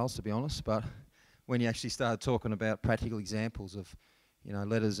uncomfortable, Charles, to be honest, but when you actually started talking about practical examples of, you know,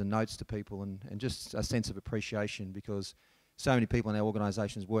 letters and notes to people and just a sense of appreciation, because so many people in our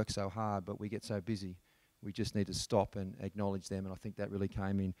organisations work so hard, but we get so busy. We just need to stop and acknowledge them, and I think that really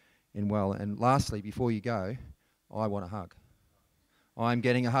came in well. And lastly, before you go, I want a hug. I'm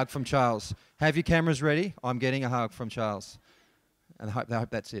getting a hug from Charles. Have your cameras ready. I'm getting a hug from Charles. And I hope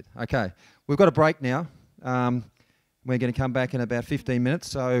that's it. Okay. We've got a break now. We're going to come back in about 15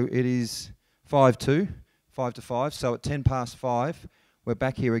 minutes, so it is 5 to 5. So at 10 past 5, we're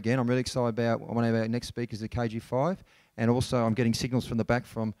back here again. I'm really excited about one of our next speakers at KG5, and also I'm getting signals from the back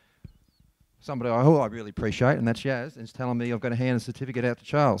from somebody who I really appreciate, and that's Yaz, and it's telling me I've got to hand a certificate out to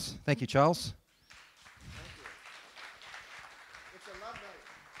Charles. Thank you, Charles. Thank you.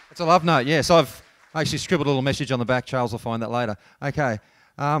 It's a love note, yes. I've actually scribbled a little message on the back. Charles will find that later. Okay,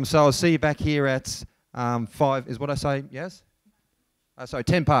 so I'll see you back here at 5, is what I say, yes? Sorry,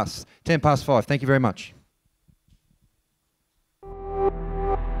 10 past 5. Thank you very much.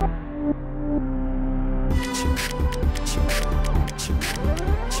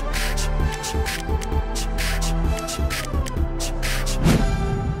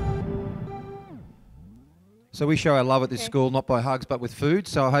 So we show our love at this school, not by hugs, but with food.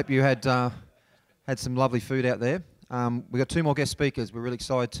 So I hope you had some lovely food out there. We've got 2 more guest speakers we're really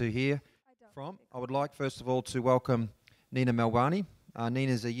excited to hear from. I would like, first of all, to welcome Nina Melwani.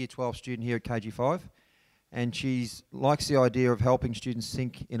 Nina's a Year 12 student here at KG5, and she likes the idea of helping students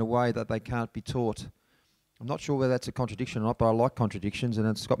think in a way that they can't be taught. I'm not sure whether that's a contradiction or not, but I like contradictions, and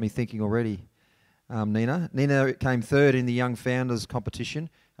it's got me thinking already. Nina came 3rd in the Young Founders competition,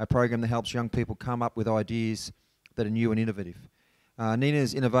 a program that helps young people come up with ideas that are new and innovative.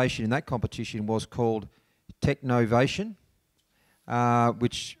 Nina's innovation in that competition was called Technovation,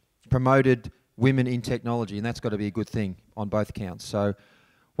 which promoted women in technology, and that's got to be a good thing on both counts. So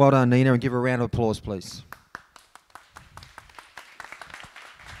well done, Nina, and give her a round of applause, please.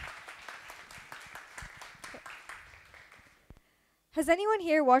 Has anyone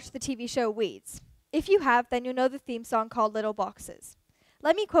here watched the TV show Weeds? If you have, then you'll know the theme song called Little Boxes.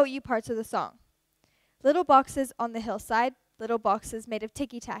 Let me quote you parts of the song. Little boxes on the hillside, little boxes made of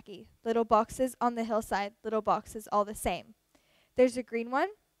ticky-tacky, little boxes on the hillside, little boxes all the same. There's a green one,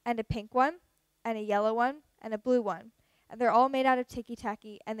 and a pink one, and a yellow one, and a blue one, and they're all made out of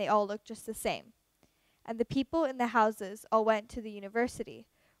ticky-tacky, and they all look just the same. And the people in the houses all went to the university,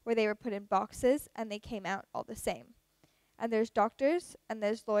 where they were put in boxes, and they came out all the same. And there's doctors, and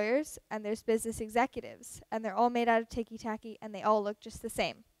there's lawyers, and there's business executives, and they're all made out of ticky-tacky, and they all look just the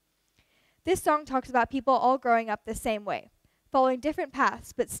same. This song talks about people all growing up the same way, following different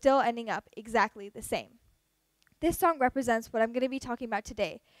paths, but still ending up exactly the same. This song represents what I'm going to be talking about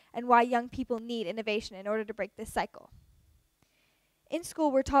today, and why young people need innovation in order to break this cycle. In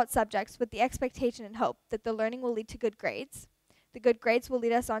school, we're taught subjects with the expectation and hope that the learning will lead to good grades. The good grades will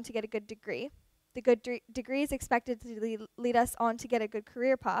lead us on to get a good degree. The good degree is expected to lead us on to get a good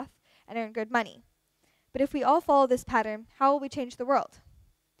career path and earn good money. But if we all follow this pattern, how will we change the world?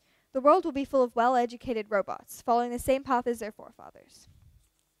 The world will be full of well-educated robots, following the same path as their forefathers.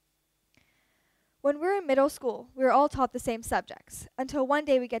 When we're in middle school, we're all taught the same subjects, until one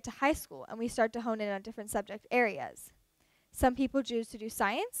day we get to high school and we start to hone in on different subject areas. Some people choose to do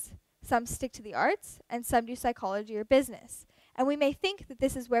science, some stick to the arts, and some do psychology or business. And we may think that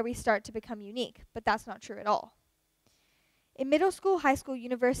this is where we start to become unique, but that's not true at all. In middle school, high school,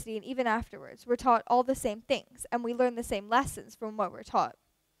 university, and even afterwards, we're taught all the same things, and we learn the same lessons from what we're taught.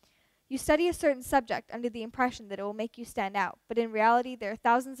 You study a certain subject under the impression that it will make you stand out, but in reality, there are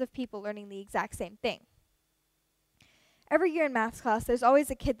thousands of people learning the exact same thing. Every year in maths class, there's always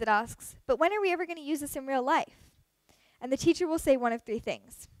a kid that asks, but when are we ever going to use this in real life? And the teacher will say one of 3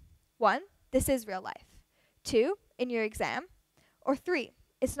 things. 1, this is real life. 2, in your exam. Or 3,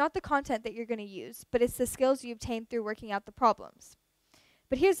 it's not the content that you're going to use, but it's the skills you obtain through working out the problems.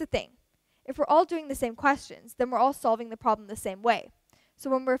 But here's the thing. If we're all doing the same questions, then we're all solving the problem the same way.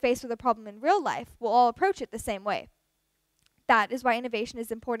 So when we're faced with a problem in real life, we'll all approach it the same way. That is why innovation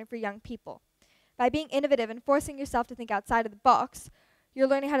is important for young people. By being innovative and forcing yourself to think outside of the box, you're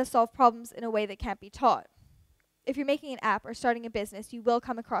learning how to solve problems in a way that can't be taught. If you're making an app or starting a business, you will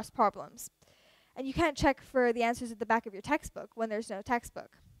come across problems. And you can't check for the answers at the back of your textbook when there's no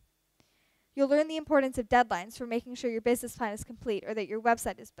textbook. You'll learn the importance of deadlines for making sure your business plan is complete or that your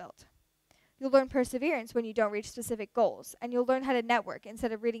website is built. You'll learn perseverance when you don't reach specific goals, and you'll learn how to network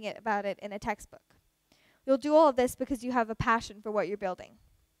instead of reading about it in a textbook. You'll do all of this because you have a passion for what you're building.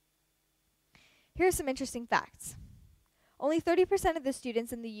 Here are some interesting facts. Only 30% of the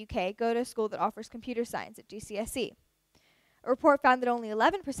students in the UK go to a school that offers computer science at GCSE. A report found that only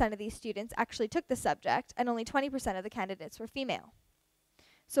 11% of these students actually took the subject, and only 20% of the candidates were female.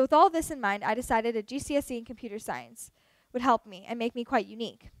 So with all this in mind, I decided a GCSE in computer science would help me and make me quite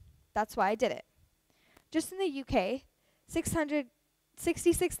unique. That's why I did it. Just in the UK,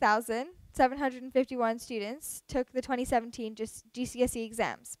 66,751 students took the 2017 GCSE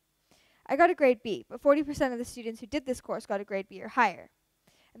exams. I got a grade B, but 40% of the students who did this course got a grade B or higher.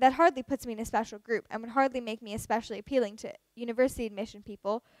 And that hardly puts me in a special group and would hardly make me especially appealing to university admission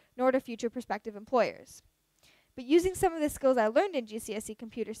people, nor to future prospective employers. But using some of the skills I learned in GCSE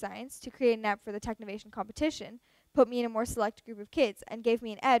computer science to create an app for the Technovation competition put me in a more select group of kids and gave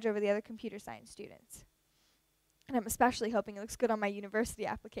me an edge over the other computer science students. And I'm especially hoping it looks good on my university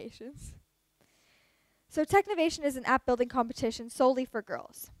applications. So Technovation is an app building competition solely for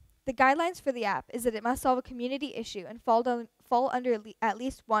girls. The guidelines for the app is that it must solve a community issue and fall under at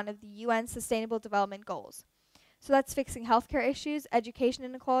least one of the UN Sustainable Development Goals. So that's fixing healthcare issues, education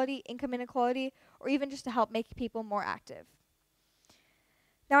inequality, income inequality, or even just to help make people more active.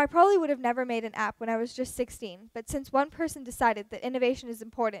 Now, I probably would have never made an app when I was just 16, but since one person decided that innovation is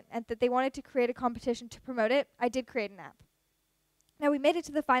important and that they wanted to create a competition to promote it, I did create an app. Now, we made it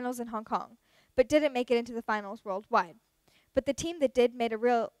to the finals in Hong Kong, but didn't make it into the finals worldwide. But the team that did made a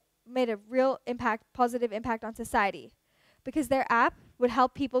real impact, positive impact on society, because their app would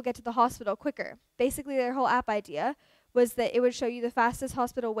help people get to the hospital quicker. Basically, their whole app idea was that it would show you the fastest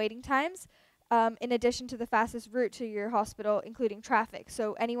hospital waiting times, in addition to the fastest route to your hospital, including traffic.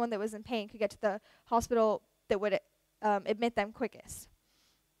 So anyone that was in pain could get to the hospital that would admit them quickest.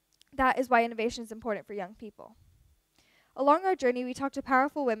 That is why innovation is important for young people. Along our journey, we talked to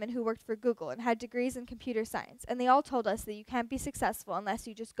powerful women who worked for Google and had degrees in computer science, and they all told us that you can't be successful unless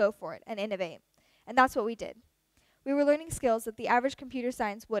you just go for it and innovate. And that's what we did. We were learning skills that the average computer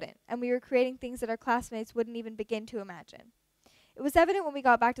science wouldn't, and we were creating things that our classmates wouldn't even begin to imagine. It was evident when we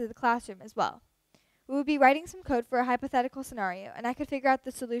got back to the classroom as well. We would be writing some code for a hypothetical scenario, and I could figure out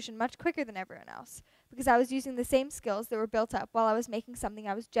the solution much quicker than everyone else, because I was using the same skills that were built up while I was making something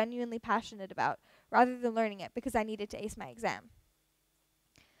I was genuinely passionate about, rather than learning it because I needed to ace my exam.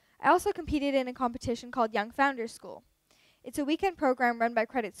 I also competed in a competition called Young Founders School. It's a weekend program run by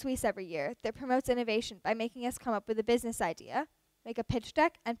Credit Suisse every year that promotes innovation by making us come up with a business idea, make a pitch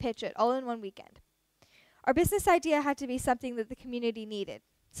deck, and pitch it all in one weekend. Our business idea had to be something that the community needed,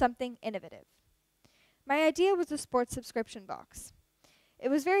 something innovative. My idea was a sports subscription box. It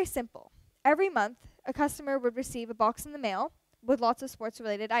was very simple. Every month, a customer would receive a box in the mail with lots of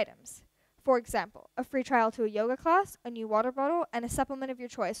sports-related items. For example, a free trial to a yoga class, a new water bottle, and a supplement of your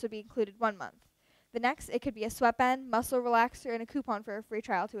choice would be included one month. The next, it could be a sweatband, muscle relaxer, and a coupon for a free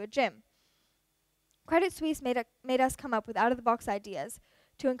trial to a gym. Credit Suisse made us come up with out-of-the-box ideas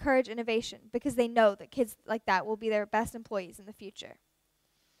to encourage innovation because they know that kids like that will be their best employees in the future.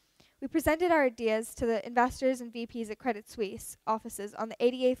 We presented our ideas to the investors and VPs at Credit Suisse offices on the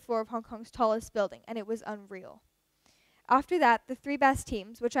 88th floor of Hong Kong's tallest building, and it was unreal. After that, the three best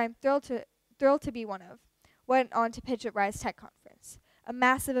teams, which I'm thrilled to be one of, went on to pitch at Rise Tech Conference, a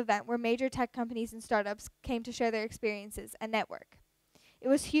massive event where major tech companies and startups came to share their experiences and network. It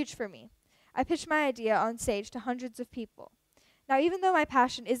was huge for me. I pitched my idea on stage to hundreds of people. Now, even though my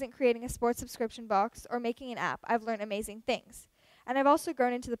passion isn't creating a sports subscription box or making an app, I've learned amazing things. And I've also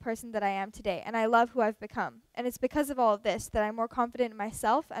grown into the person that I am today, and I love who I've become. And it's because of all of this that I'm more confident in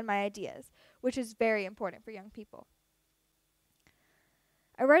myself and my ideas, which is very important for young people.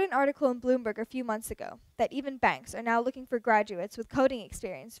 I read an article in Bloomberg a few months ago that even banks are now looking for graduates with coding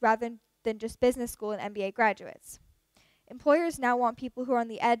experience rather than just business school and MBA graduates. Employers now want people who are on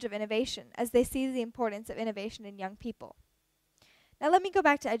the edge of innovation as they see the importance of innovation in young people. Now let me go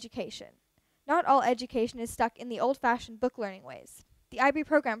back to education. Not all education is stuck in the old-fashioned book learning ways. The IB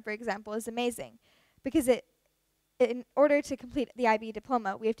program, for example, is amazing because in order to complete the IB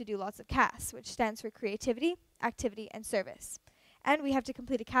diploma, we have to do lots of CAS, which stands for creativity, activity, and service. And we have to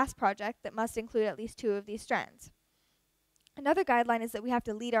complete a CAS project that must include at least 2 of these strands. Another guideline is that we have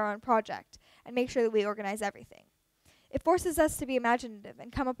to lead our own project and make sure that we organize everything. It forces us to be imaginative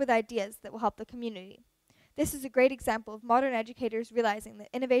and come up with ideas that will help the community. This is a great example of modern educators realizing that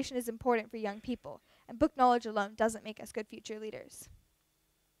innovation is important for young people, and book knowledge alone doesn't make us good future leaders.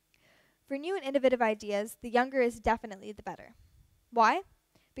 For new and innovative ideas, the younger is definitely the better. Why?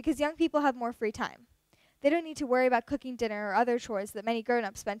 Because young people have more free time. They don't need to worry about cooking dinner or other chores that many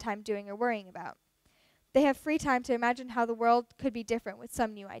grown-ups spend time doing or worrying about. They have free time to imagine how the world could be different with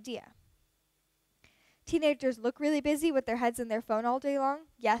some new idea. Teenagers look really busy with their heads in their phone all day long.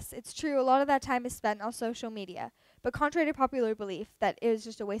 Yes, it's true, a lot of that time is spent on social media. But contrary to popular belief that it is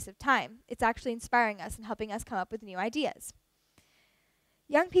just a waste of time, it's actually inspiring us and helping us come up with new ideas.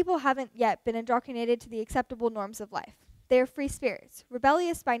 Young people haven't yet been indoctrinated to the acceptable norms of life. They are free spirits,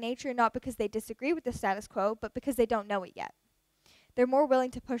 rebellious by nature not because they disagree with the status quo, but because they don't know it yet. They're more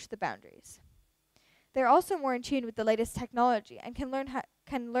willing to push the boundaries. They're also more in tune with the latest technology and can learn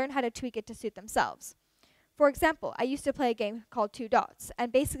how to tweak it to suit themselves. For example, I used to play a game called 2 Dots,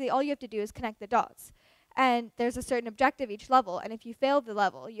 and basically all you have to do is connect the dots. And there's a certain objective each level, and if you fail the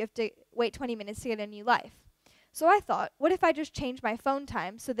level, you have to wait 20 minutes to get a new life. So I thought, what if I just change my phone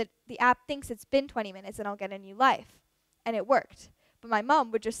time so that the app thinks it's been 20 minutes and I'll get a new life? And it worked. But my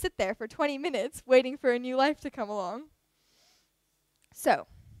mom would just sit there for 20 minutes waiting for a new life to come along. So,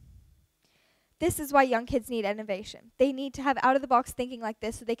 this is why young kids need innovation. They need to have out-of-the-box thinking like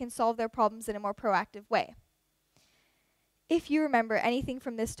this so they can solve their problems in a more proactive way. If you remember anything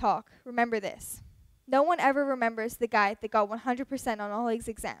from this talk, remember this. No one ever remembers the guy that got 100% on all his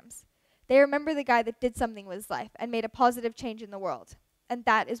exams. They remember the guy that did something with his life and made a positive change in the world. And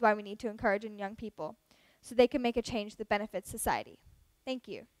that is why we need to encourage in young people, so they can make a change that benefits society. Thank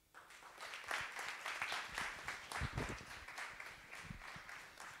you.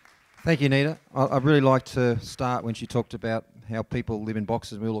 Thank you, Nita. I'd really like to start when she talked about how people live in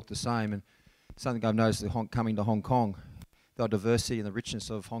boxes and we all look the same, and something I've noticed coming to Hong Kong, the diversity and the richness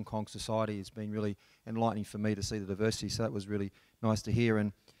of Hong Kong society has been really enlightening for me to see the diversity, so that was really nice to hear.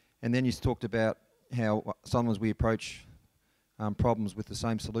 And then you talked about how sometimes we approach problems with the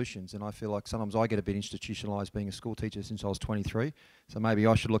same solutions, and I feel like sometimes I get a bit institutionalised being a school teacher since I was 23, so maybe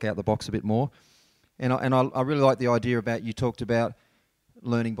I should look out the box a bit more. And I really like the idea about, you talked about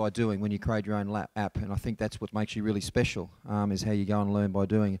learning by doing when you create your own app, and I think that's what makes you really special, is how you go and learn by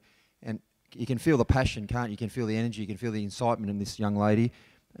doing. And you can feel the passion, can't you? You can feel the energy, you can feel the incitement in this young lady,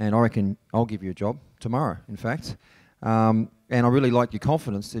 and I reckon I'll give you a job tomorrow, in fact. And I really like your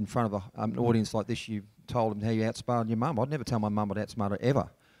confidence in front of an audience like this. You told them how you outsmarted your mum. I'd never tell my mum I'd outsmart her ever.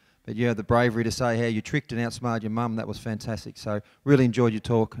 But you had the bravery to say how you tricked and outsmarted your mum. That was fantastic. So really enjoyed your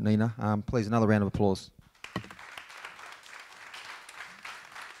talk, Nina. Please, another round of applause.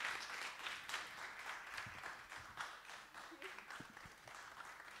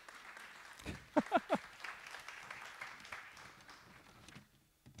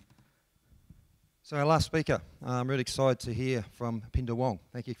 So our last speaker, I'm really excited to hear from Pindar Wong.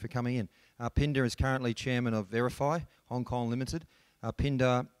 Thank you for coming in. Pindar is currently chairman of VeriFi, Hong Kong Limited.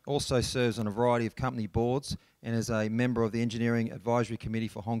 Pindar also serves on a variety of company boards and is a member of the Engineering Advisory Committee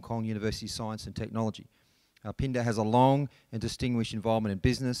for Hong Kong University Science and Technology. Pindar has a long and distinguished involvement in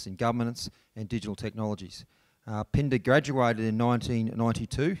business, in governance and digital technologies. Pindar graduated in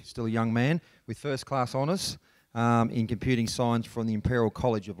 1992, still a young man, with first-class honours in computing science from the Imperial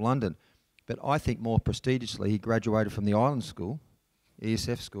College of London. But I think more prestigiously, he graduated from the Island School,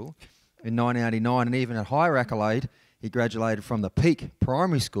 ESF School, in 1989, and even a higher accolade, he graduated from the Peak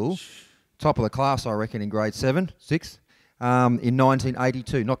Primary School, top of the class, I reckon, in grade 7, 6, in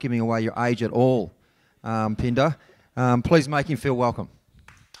 1982. Not giving away your age at all, Pindar. Please make him feel welcome.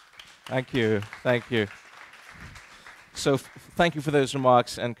 Thank you, thank you. So thank you for those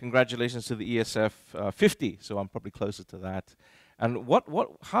remarks, and congratulations to the ESF 50, so I'm probably closer to that. And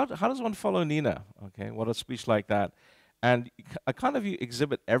how does one follow Nina? Okay, what a speech like that. And I kind of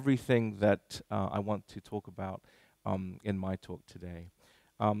exhibit everything that I want to talk about in my talk today,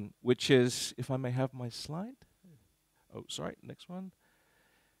 which is, if I may have my slide. Oh, sorry, next one.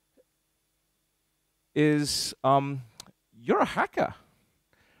 Is you're a hacker,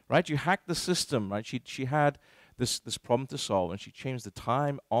 right? You hacked the system, right? She had this problem to solve, and she changed the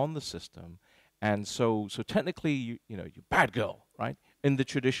time on the system. And so technically, you're bad girl, right? In the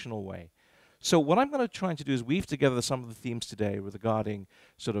traditional way. So what I'm going to try to do is weave together some of the themes today regarding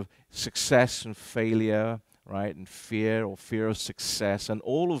sort of success and failure, right? And fear or fear of success and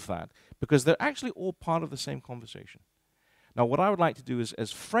all of that, because they're actually all part of the same conversation. Now, what I would like to do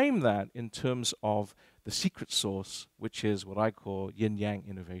is frame that in terms of the secret sauce, which is what I call yin-yang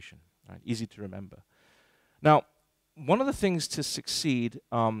innovation, right? Easy to remember. Now, one of the things to succeed,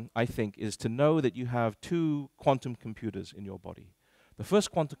 I think, is to know that you have two quantum computers in your body. The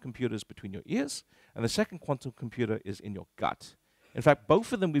first quantum computer is between your ears, and the second quantum computer is in your gut. In fact,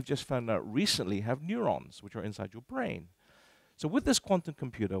 both of them, we've just found out recently, have neurons, which are inside your brain. So with this quantum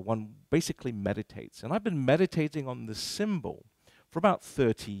computer, one basically meditates. And I've been meditating on this symbol for about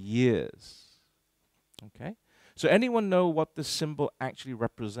 30 years. Okay? So anyone know what this symbol actually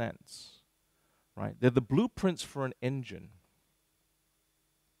represents? Right? They're the blueprints for an engine.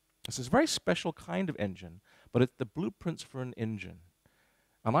 It's this very special kind of engine, but it's the blueprints for an engine.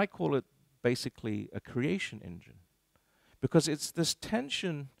 And I call it basically a creation engine, because it's this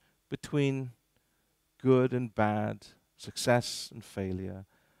tension between good and bad, success and failure,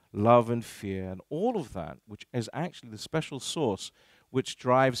 love and fear, and all of that, which is actually the special source which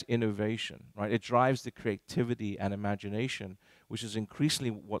drives innovation, right? It drives the creativity and imagination, which is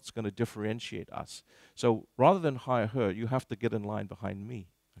increasingly what's going to differentiate us. So rather than hire her, you have to get in line behind me.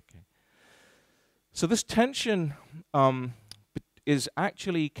 Okay. So this tension is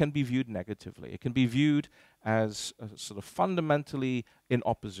actually can be viewed negatively. It can be viewed as sort of fundamentally in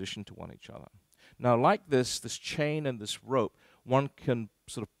opposition to one each other. Now, like this chain and this rope, one can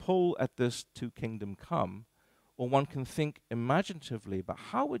sort of pull at this to kingdom come, or one can think imaginatively about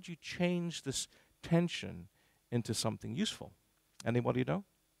how would you change this tension into something useful. Anybody know?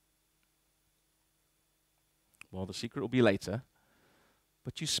 Well, the secret will be later,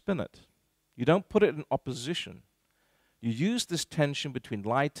 but you spin it. You don't put it in opposition. You use this tension between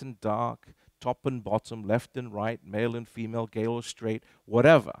light and dark, top and bottom, left and right, male and female, gay or straight,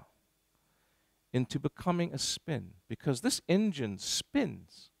 whatever, into becoming a spin, because this engine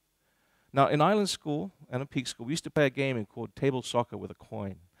spins. Now, in island school and in peak school, we used to play a game called table soccer with a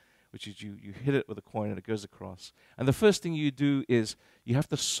coin, which is you hit it with a coin and it goes across. And the first thing you do is you have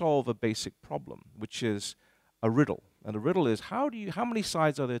to solve a basic problem, which is a riddle. And the riddle is how many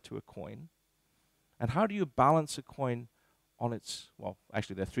sides are there to a coin? And how do you balance a coin on its, well,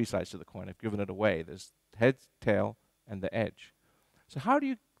 actually there are 3 sides to the coin. I've given it away. There's head, tail, and the edge. So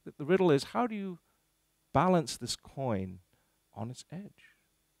the riddle is, how do you balance this coin on its edge?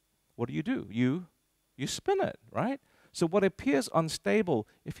 What do? You spin it, right? So what appears unstable,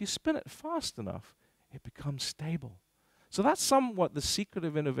 if you spin it fast enough, it becomes stable. So that's somewhat the secret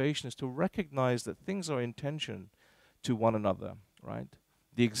of innovation, is to recognize that things are in tension to one another, right?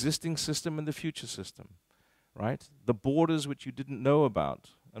 The existing system and the future system, right? The borders which you didn't know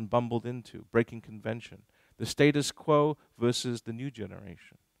about and bumbled into, breaking convention. The status quo versus the new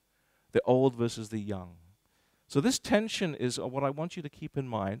generation. The old versus the young. So this tension is what I want you to keep in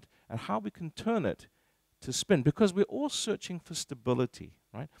mind, and how we can turn it to spin, because we're all searching for stability,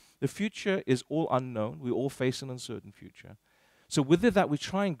 right? The future is all unknown. We all face an uncertain future. So with that, we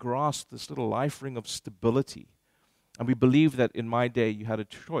try and grasp this little life ring of stability. And we believe that in my day, you had a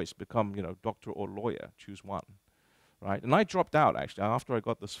choice, become, doctor or lawyer, choose one, right? And I dropped out, actually. After I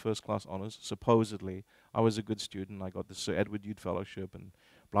got this first-class honors, supposedly, I was a good student. I got the Sir Edward Youde Fellowship and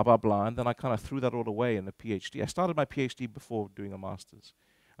blah, blah, blah. And then I kind of threw that all away in the PhD. I started my PhD before doing a master's.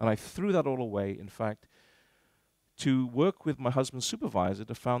 And I threw that all away, in fact, to work with my husband's supervisor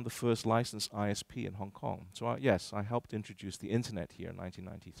to found the first licensed ISP in Hong Kong. So yes, I helped introduce the internet here in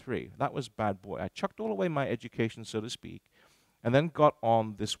 1993. That was bad boy. I chucked all away my education, so to speak, and then got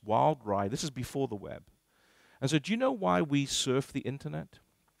on this wild ride. This is before the web. And so do you know why we surf the internet?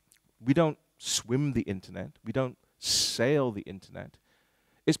 We don't swim the internet. We don't sail the internet.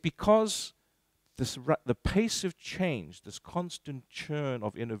 It's because the pace of change, this constant churn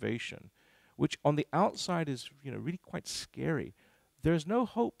of innovation, which on the outside is really quite scary. There's no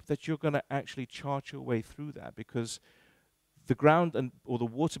hope that you're going to actually chart your way through that, because the ground or the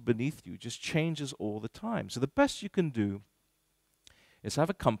water beneath you just changes all the time. So the best you can do is have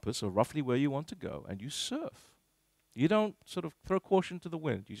a compass of roughly where you want to go, and you surf. You don't sort of throw caution to the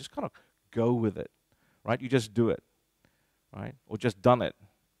wind. You just kind of go with it, right? You just do it, right? Or just done it,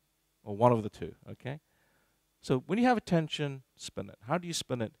 or one of the two, okay? So when you have attention, spin it. How do you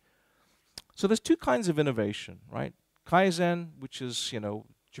spin it? So there's 2 kinds of innovation, right? Kaizen, which is,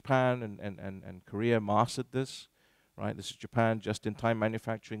 Japan and Korea mastered this, right? This is Japan, just-in-time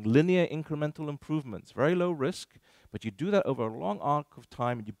manufacturing, linear incremental improvements, very low risk, but you do that over a long arc of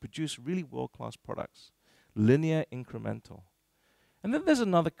time and you produce really world-class products. Linear incremental. And then there's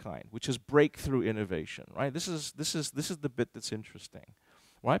another kind, which is breakthrough innovation, right? This is the bit that's interesting,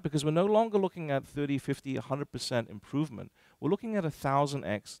 right? Because we're no longer looking at 30, 50, 100% improvement. We're looking at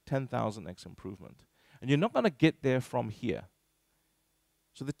 1,000x, 10,000x improvement. And you're not going to get there from here.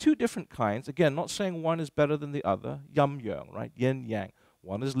 So the 2 different kinds, again, not saying one is better than the other, yum-yang, right? Yin-yang.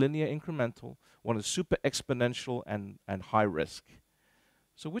 One is linear incremental, one is super exponential and high risk.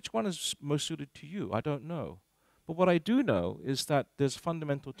 So which one is most suited to you? I don't know. But what I do know is that there's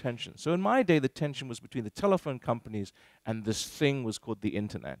fundamental tension. So in my day, the tension was between the telephone companies and this thing was called the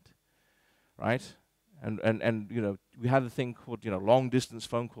internet, right? And we had a thing called, long-distance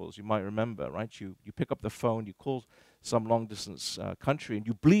phone calls, you might remember, right? You pick up the phone, you call some long-distance country, and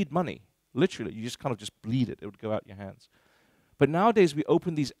you bleed money. Literally, you just kind of bleed it. It would go out your hands. But nowadays, we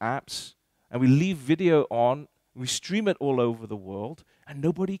open these apps, and we leave video on, we stream it all over the world, and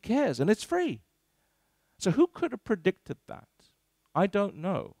nobody cares, and it's free. So who could have predicted that? I don't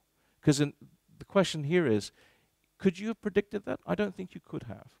know. Because the question here is, could you have predicted that? I don't think you could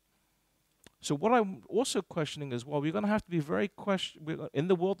have. So what I'm also questioning is, well, we're going to have to be very in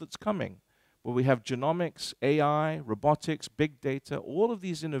the world that's coming, where we have genomics, AI, robotics, big data, all of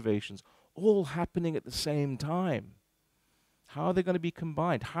these innovations, all happening at the same time. How are they going to be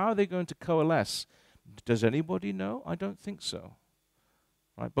combined? How are they going to coalesce? Does anybody know? I don't think so.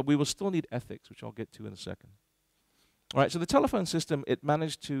 Right? But we will still need ethics, which I'll get to in a second. All right, so the telephone system, it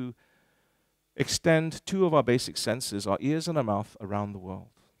managed to extend two of our basic senses, our ears and our mouth, around the world.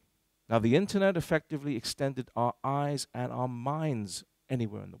 Now, the internet effectively extended our eyes and our minds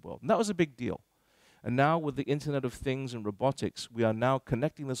anywhere in the world. And that was a big deal. And now with the Internet of Things and robotics, we are now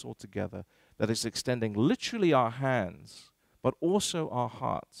connecting this all together, that is extending literally our hands, but also our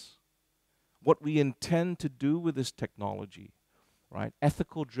hearts. What we intend to do with this technology, right?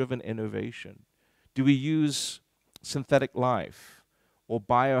 Ethical-driven innovation. Do we use synthetic life or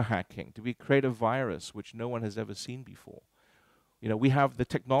biohacking? Do we create a virus which no one has ever seen before? You know, we have the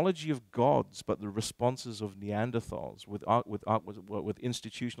technology of gods, but the responses of Neanderthals with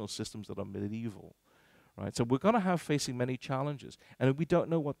institutional systems that are medieval, right? So we're going to have facing many challenges, and we don't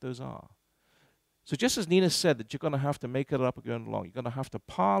know what those are. So just as Nina said that you're going to have to make it up going along, you're going to have to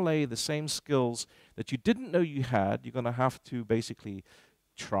parlay the same skills that you didn't know you had. You're going to have to basically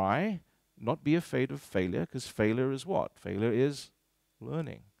try, not be afraid of failure, because failure is what? Failure is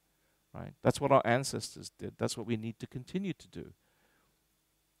learning, right? That's what our ancestors did. That's what we need to continue to do.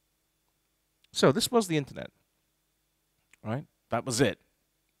 So this was the internet, right? That was it.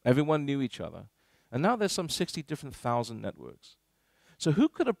 Everyone knew each other. And now there's some 60 different thousand networks. So who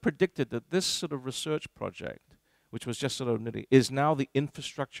could have predicted that this sort of research project, which was just sort of nitty, is now the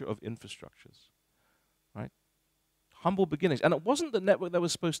infrastructure of infrastructures, right? Humble beginnings. And it wasn't the network that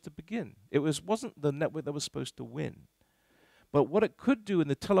was supposed to begin. It wasn't the network that was supposed to win. But what it could do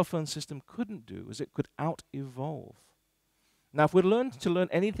and the telephone system couldn't do is it could out-evolve. Now, if we're learned to learn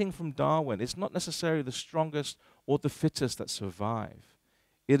anything from Darwin, it's not necessarily the strongest or the fittest that survive.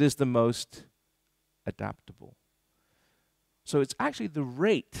 It is the most adaptable. So it's actually the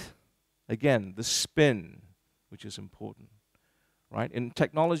rate, again, the spin, which is important, right? In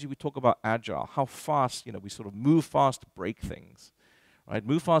technology, we talk about agile, how fast, we sort of move fast, break things, right?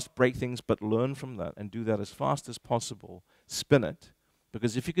 Move fast, break things, but learn from that and do that as fast as possible. Spin it,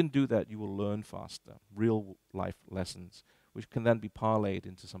 because if you can do that, you will learn faster, real life lessons, which can then be parlayed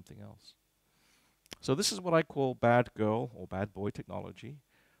into something else. So this is what I call bad girl or bad boy technology,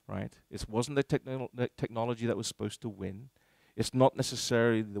 right? It wasn't the technology that was supposed to win. It's not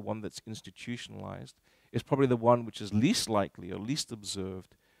necessarily the one that's institutionalized. It's probably the one which is least likely or least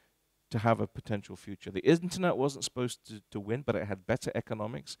observed to have a potential future. The internet wasn't supposed to win, but it had better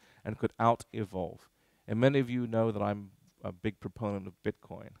economics and could out-evolve. And many of you know that I'm a big proponent of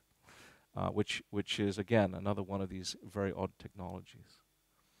Bitcoin. Which is, again, another one of these very odd technologies.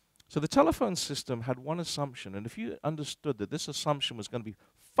 So the telephone system had one assumption, and if you understood that this assumption was going to be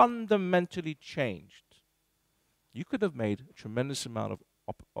fundamentally changed, you could have made a tremendous amount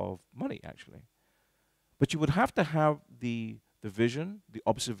of money, actually. But you would have to have the vision, the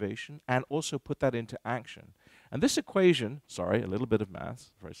observation, and also put that into action. And this equation, sorry, a little bit of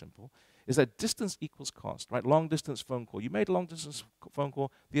math, very simple, is that distance equals cost, right? Long distance phone call. You made a long distance phone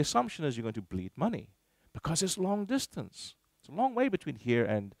call. The assumption is you're going to bleed money because it's long distance. It's a long way between here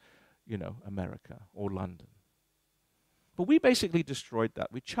and, America or London. But we basically destroyed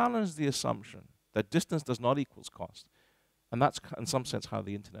that. We challenged the assumption that distance does not equals cost. And that's, in some sense, how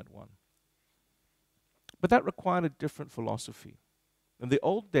the internet won. But that required a different philosophy. In the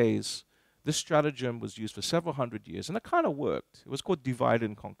old days, this stratagem was used for several hundred years, and it kind of worked. It was called divide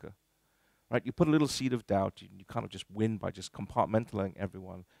and conquer. Right? You put a little seed of doubt, you kind of just win by just compartmentalizing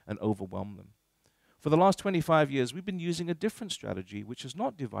everyone and overwhelm them. For the last 25 years, we've been using a different strategy, which is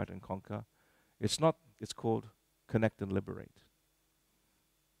not divide and conquer. It's called connect and liberate.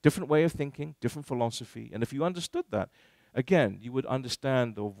 Different way of thinking, different philosophy. And if you understood that, again, you would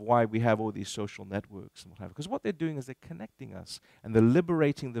understand of why we have all these social networks and what have you. Because what they're doing is they're connecting us and they're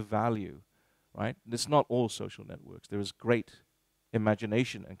liberating the value, right? And it's not all social networks. There is great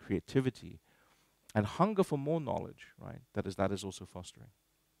imagination and creativity and hunger for more knowledge, right? That is also fostering.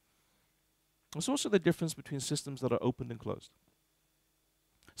 There's also the difference between systems that are open and closed.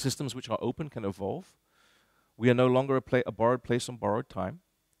 Systems which are open can evolve. We are no longer a borrowed place on borrowed time.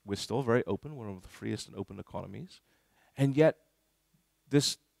 We're still very open. We're one of the freest and open economies. And yet,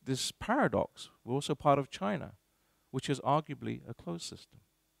 this paradox, we're also part of China, which is arguably a closed system.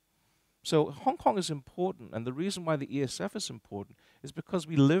 So Hong Kong is important, and the reason why the ESF is important is because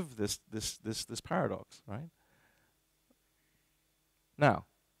we live this paradox, right? Now,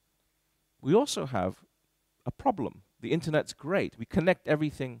 we also have a problem. The internet's great. We connect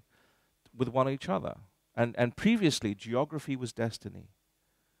everything with one each other. And previously, geography was destiny,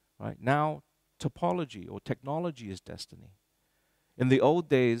 right? Now, topology or technology is destiny. In the old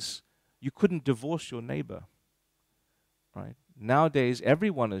days, you couldn't divorce your neighbor, right? Nowadays,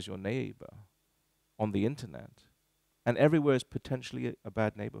 everyone is your neighbor on the internet, and everywhere is potentially a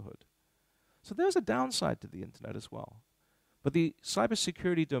bad neighborhood. So there's a downside to the internet as well. But the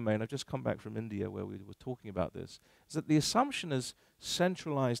cybersecurity domain, I've just come back from India where we were talking about this, is that the assumption is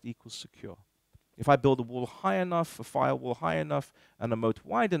centralized equals secure. If I build a wall high enough, a firewall high enough, and a moat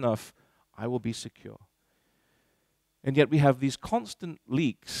wide enough, I will be secure. And yet we have these constant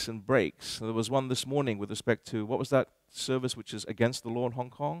leaks and breaks. There was one this morning with respect to, what was that service which is against the law in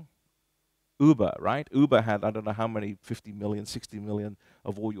Hong Kong? Uber, right? Uber had, I don't know how many, 50 million, 60 million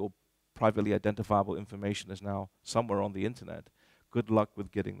of all your privately identifiable information is now somewhere on the internet. Good luck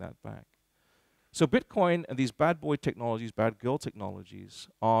with getting that back. So Bitcoin and these bad boy technologies, bad girl technologies,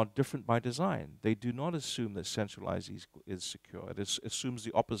 are different by design. They do not assume that centralized is secure. It assumes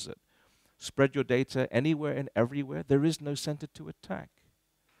the opposite. Spread your data anywhere and everywhere. There is no center to attack.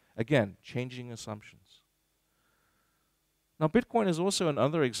 Again, changing assumptions. Now, Bitcoin is also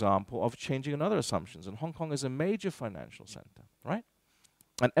another example of changing another assumptions. And Hong Kong is a major financial center, right?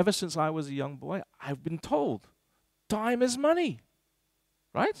 And ever since I was a young boy, I've been told, time is money,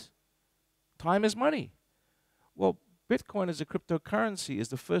 right? Time is money. Well, Bitcoin as a cryptocurrency is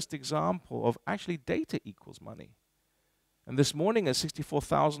the first example of actually data equals money. And this morning at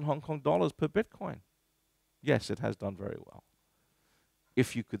 64,000 Hong Kong dollars per Bitcoin. Yes, it has done very well.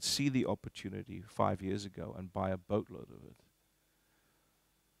 If you could see the opportunity 5 years ago and buy a boatload of it.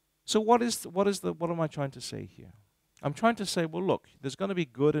 So what am I trying to say here? I'm trying to say, well, look, there's going to be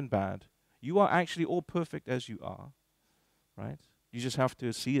good and bad. You are actually all perfect as you are, right? You just have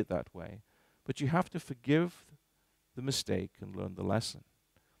to see it that way. But you have to forgive the mistake and learn the lesson.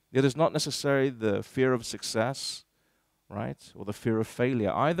 It is not necessarily the fear of success, right, or the fear of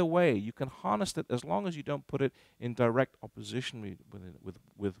failure. Either way, you can harness it as long as you don't put it in direct opposition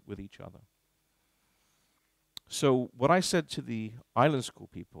with each other. So what I said to the island school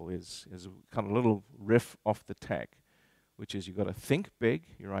people is a kind of little riff off the tech, which is you've got to think big,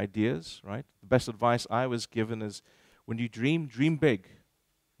 your ideas, right? The best advice I was given is when you dream, dream big.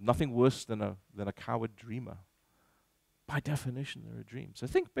 Nothing worse than a coward dreamer. By definition, they're a dream. So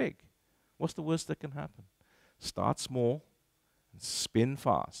think big. What's the worst that can happen? Start small and spin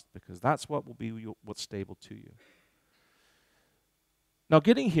fast, because that's what will be what's stable to you. Now,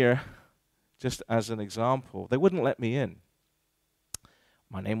 getting here, just as an example, they wouldn't let me in.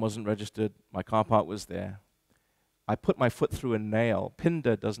 My name wasn't registered. My car park was there. I put my foot through a nail.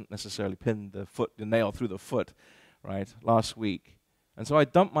 Pindar doesn't necessarily pin the nail through the foot, right, last week. And so I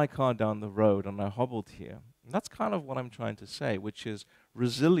dumped my car down the road and I hobbled here. And that's kind of what I'm trying to say, which is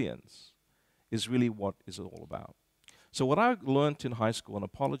resilience is really what it's all about. So what I learned in high school, an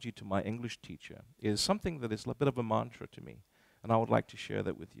apology to my English teacher, is something that is a bit of a mantra to me, and I would like to share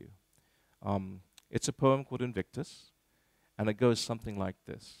that with you. It's a poem called Invictus, and it goes something like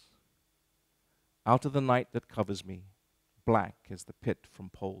this. Out of the night that covers me, black as the pit from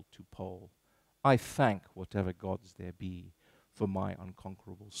pole to pole, I thank whatever gods there be for my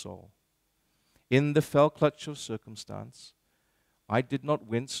unconquerable soul. In the fell clutch of circumstance, I did not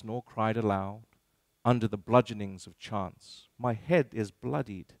wince nor cried aloud. Under the bludgeonings of chance, my head is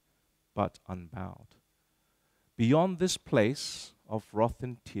bloodied, but unbowed. Beyond this place of wrath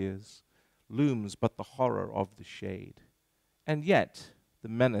and tears looms but the horror of the shade, and yet the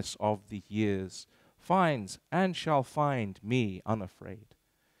menace of the years finds and shall find me unafraid.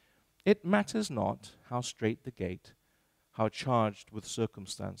 It matters not how straight the gate, how charged with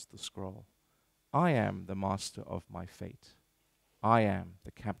circumstance the scroll. I am the master of my fate. I am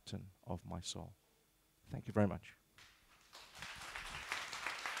the captain of my soul. Thank you very much.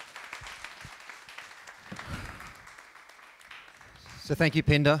 So thank you,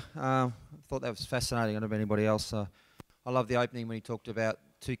 Pindar. I thought that was fascinating. I don't know about anybody else. I love the opening when he talked about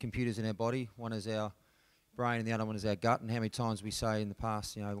two computers in our body. One is our brain and the other one is our gut, and how many times we say in the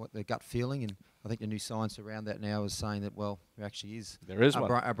past, you know, what the gut feeling, and I think the new science around that now is saying that, well, there actually is. There is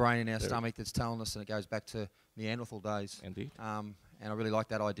a brain in our stomach that's telling us, and it goes back to Neanderthal days. Indeed. And I really like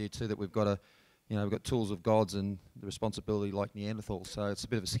that idea too, that we've got we've got tools of gods and the responsibility like Neanderthals. So it's a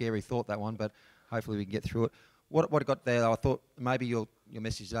bit of a scary thought, that one, but hopefully we can get through it. What I got there, I thought maybe your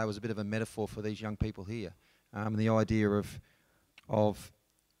message today was a bit of a metaphor for these young people here. The idea of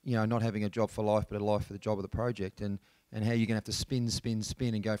not having a job for life, but a life for the job of the project, and how you're going to have to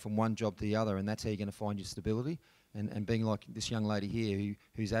spin and go from one job to the other, and that's how you're going to find your stability. And being like this young lady here,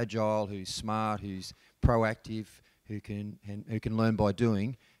 who's agile, who's smart, who's proactive, who can learn by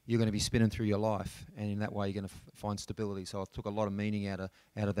doing, you're going to be spinning through your life, and in that way you're going to find stability. So I took a lot of meaning out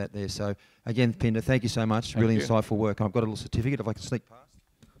of that there. So again, Pindar, thank you so much. Really insightful work. And I've got a little certificate if I can sneak past.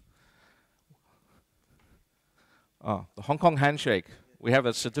 Oh, the Hong Kong handshake. We have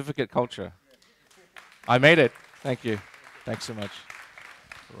a certificate culture. I made it. Thank you. Thanks so much.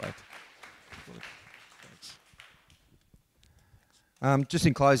 All right. Just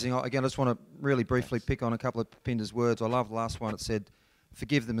in closing, again, I just want to really briefly pick on a couple of Pindar's words. I love the last one. It said,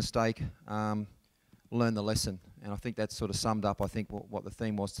 forgive the mistake, learn the lesson. And I think that's sort of summed up, I think, what the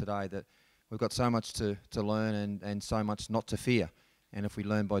theme was today, that we've got so much to learn and so much not to fear. And if we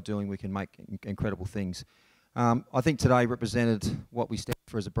learn by doing, we can make incredible things. I think today represented what we stand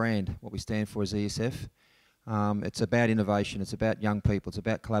for as a brand, what we stand for as ESF. It's about innovation, it's about young people, it's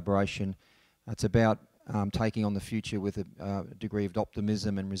about collaboration, it's about taking on the future with a degree of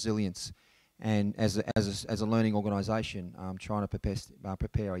optimism and resilience. And as a learning organisation, trying to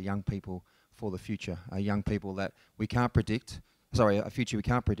prepare our young people for the future, young people that we can't predict, a future we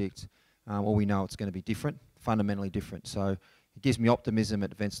can't predict, or we know it's going to be different, fundamentally different. So it gives me optimism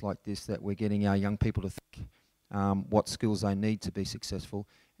at events like this that we're getting our young people to think what skills they need to be successful,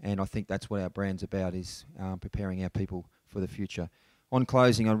 and I think that's what our brand's about, is preparing our people for the future. On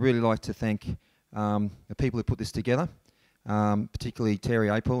closing, I'd really like to thank the people who put this together, particularly Terry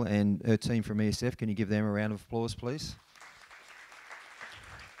Apel and her team from ESF. Can you give them a round of applause, please?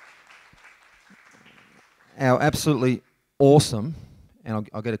 Our absolutely awesome, and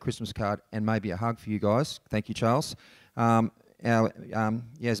I'll get a Christmas card and maybe a hug for you guys. Thank you, Charles. Our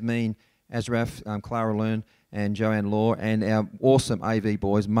Yasmin, Asraf, Clara Learn, and Joanne Law, and our awesome AV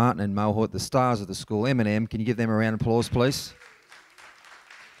boys, Martin and Mohort, the stars of the school. M&M, can you give them a round of applause, please?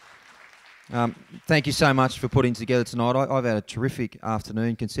 Thank you so much for putting together tonight. I've had a terrific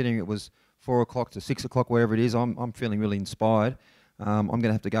afternoon, considering it was 4 o'clock to 6 o'clock, wherever it is. I'm feeling really inspired. I'm going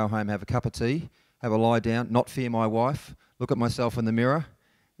to have to go home, have a cup of tea, have a lie down, not fear my wife, look at myself in the mirror,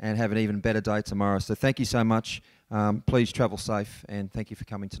 and have an even better day tomorrow. So thank you so much. Please travel safe, and thank you for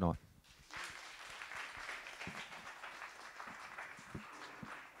coming tonight.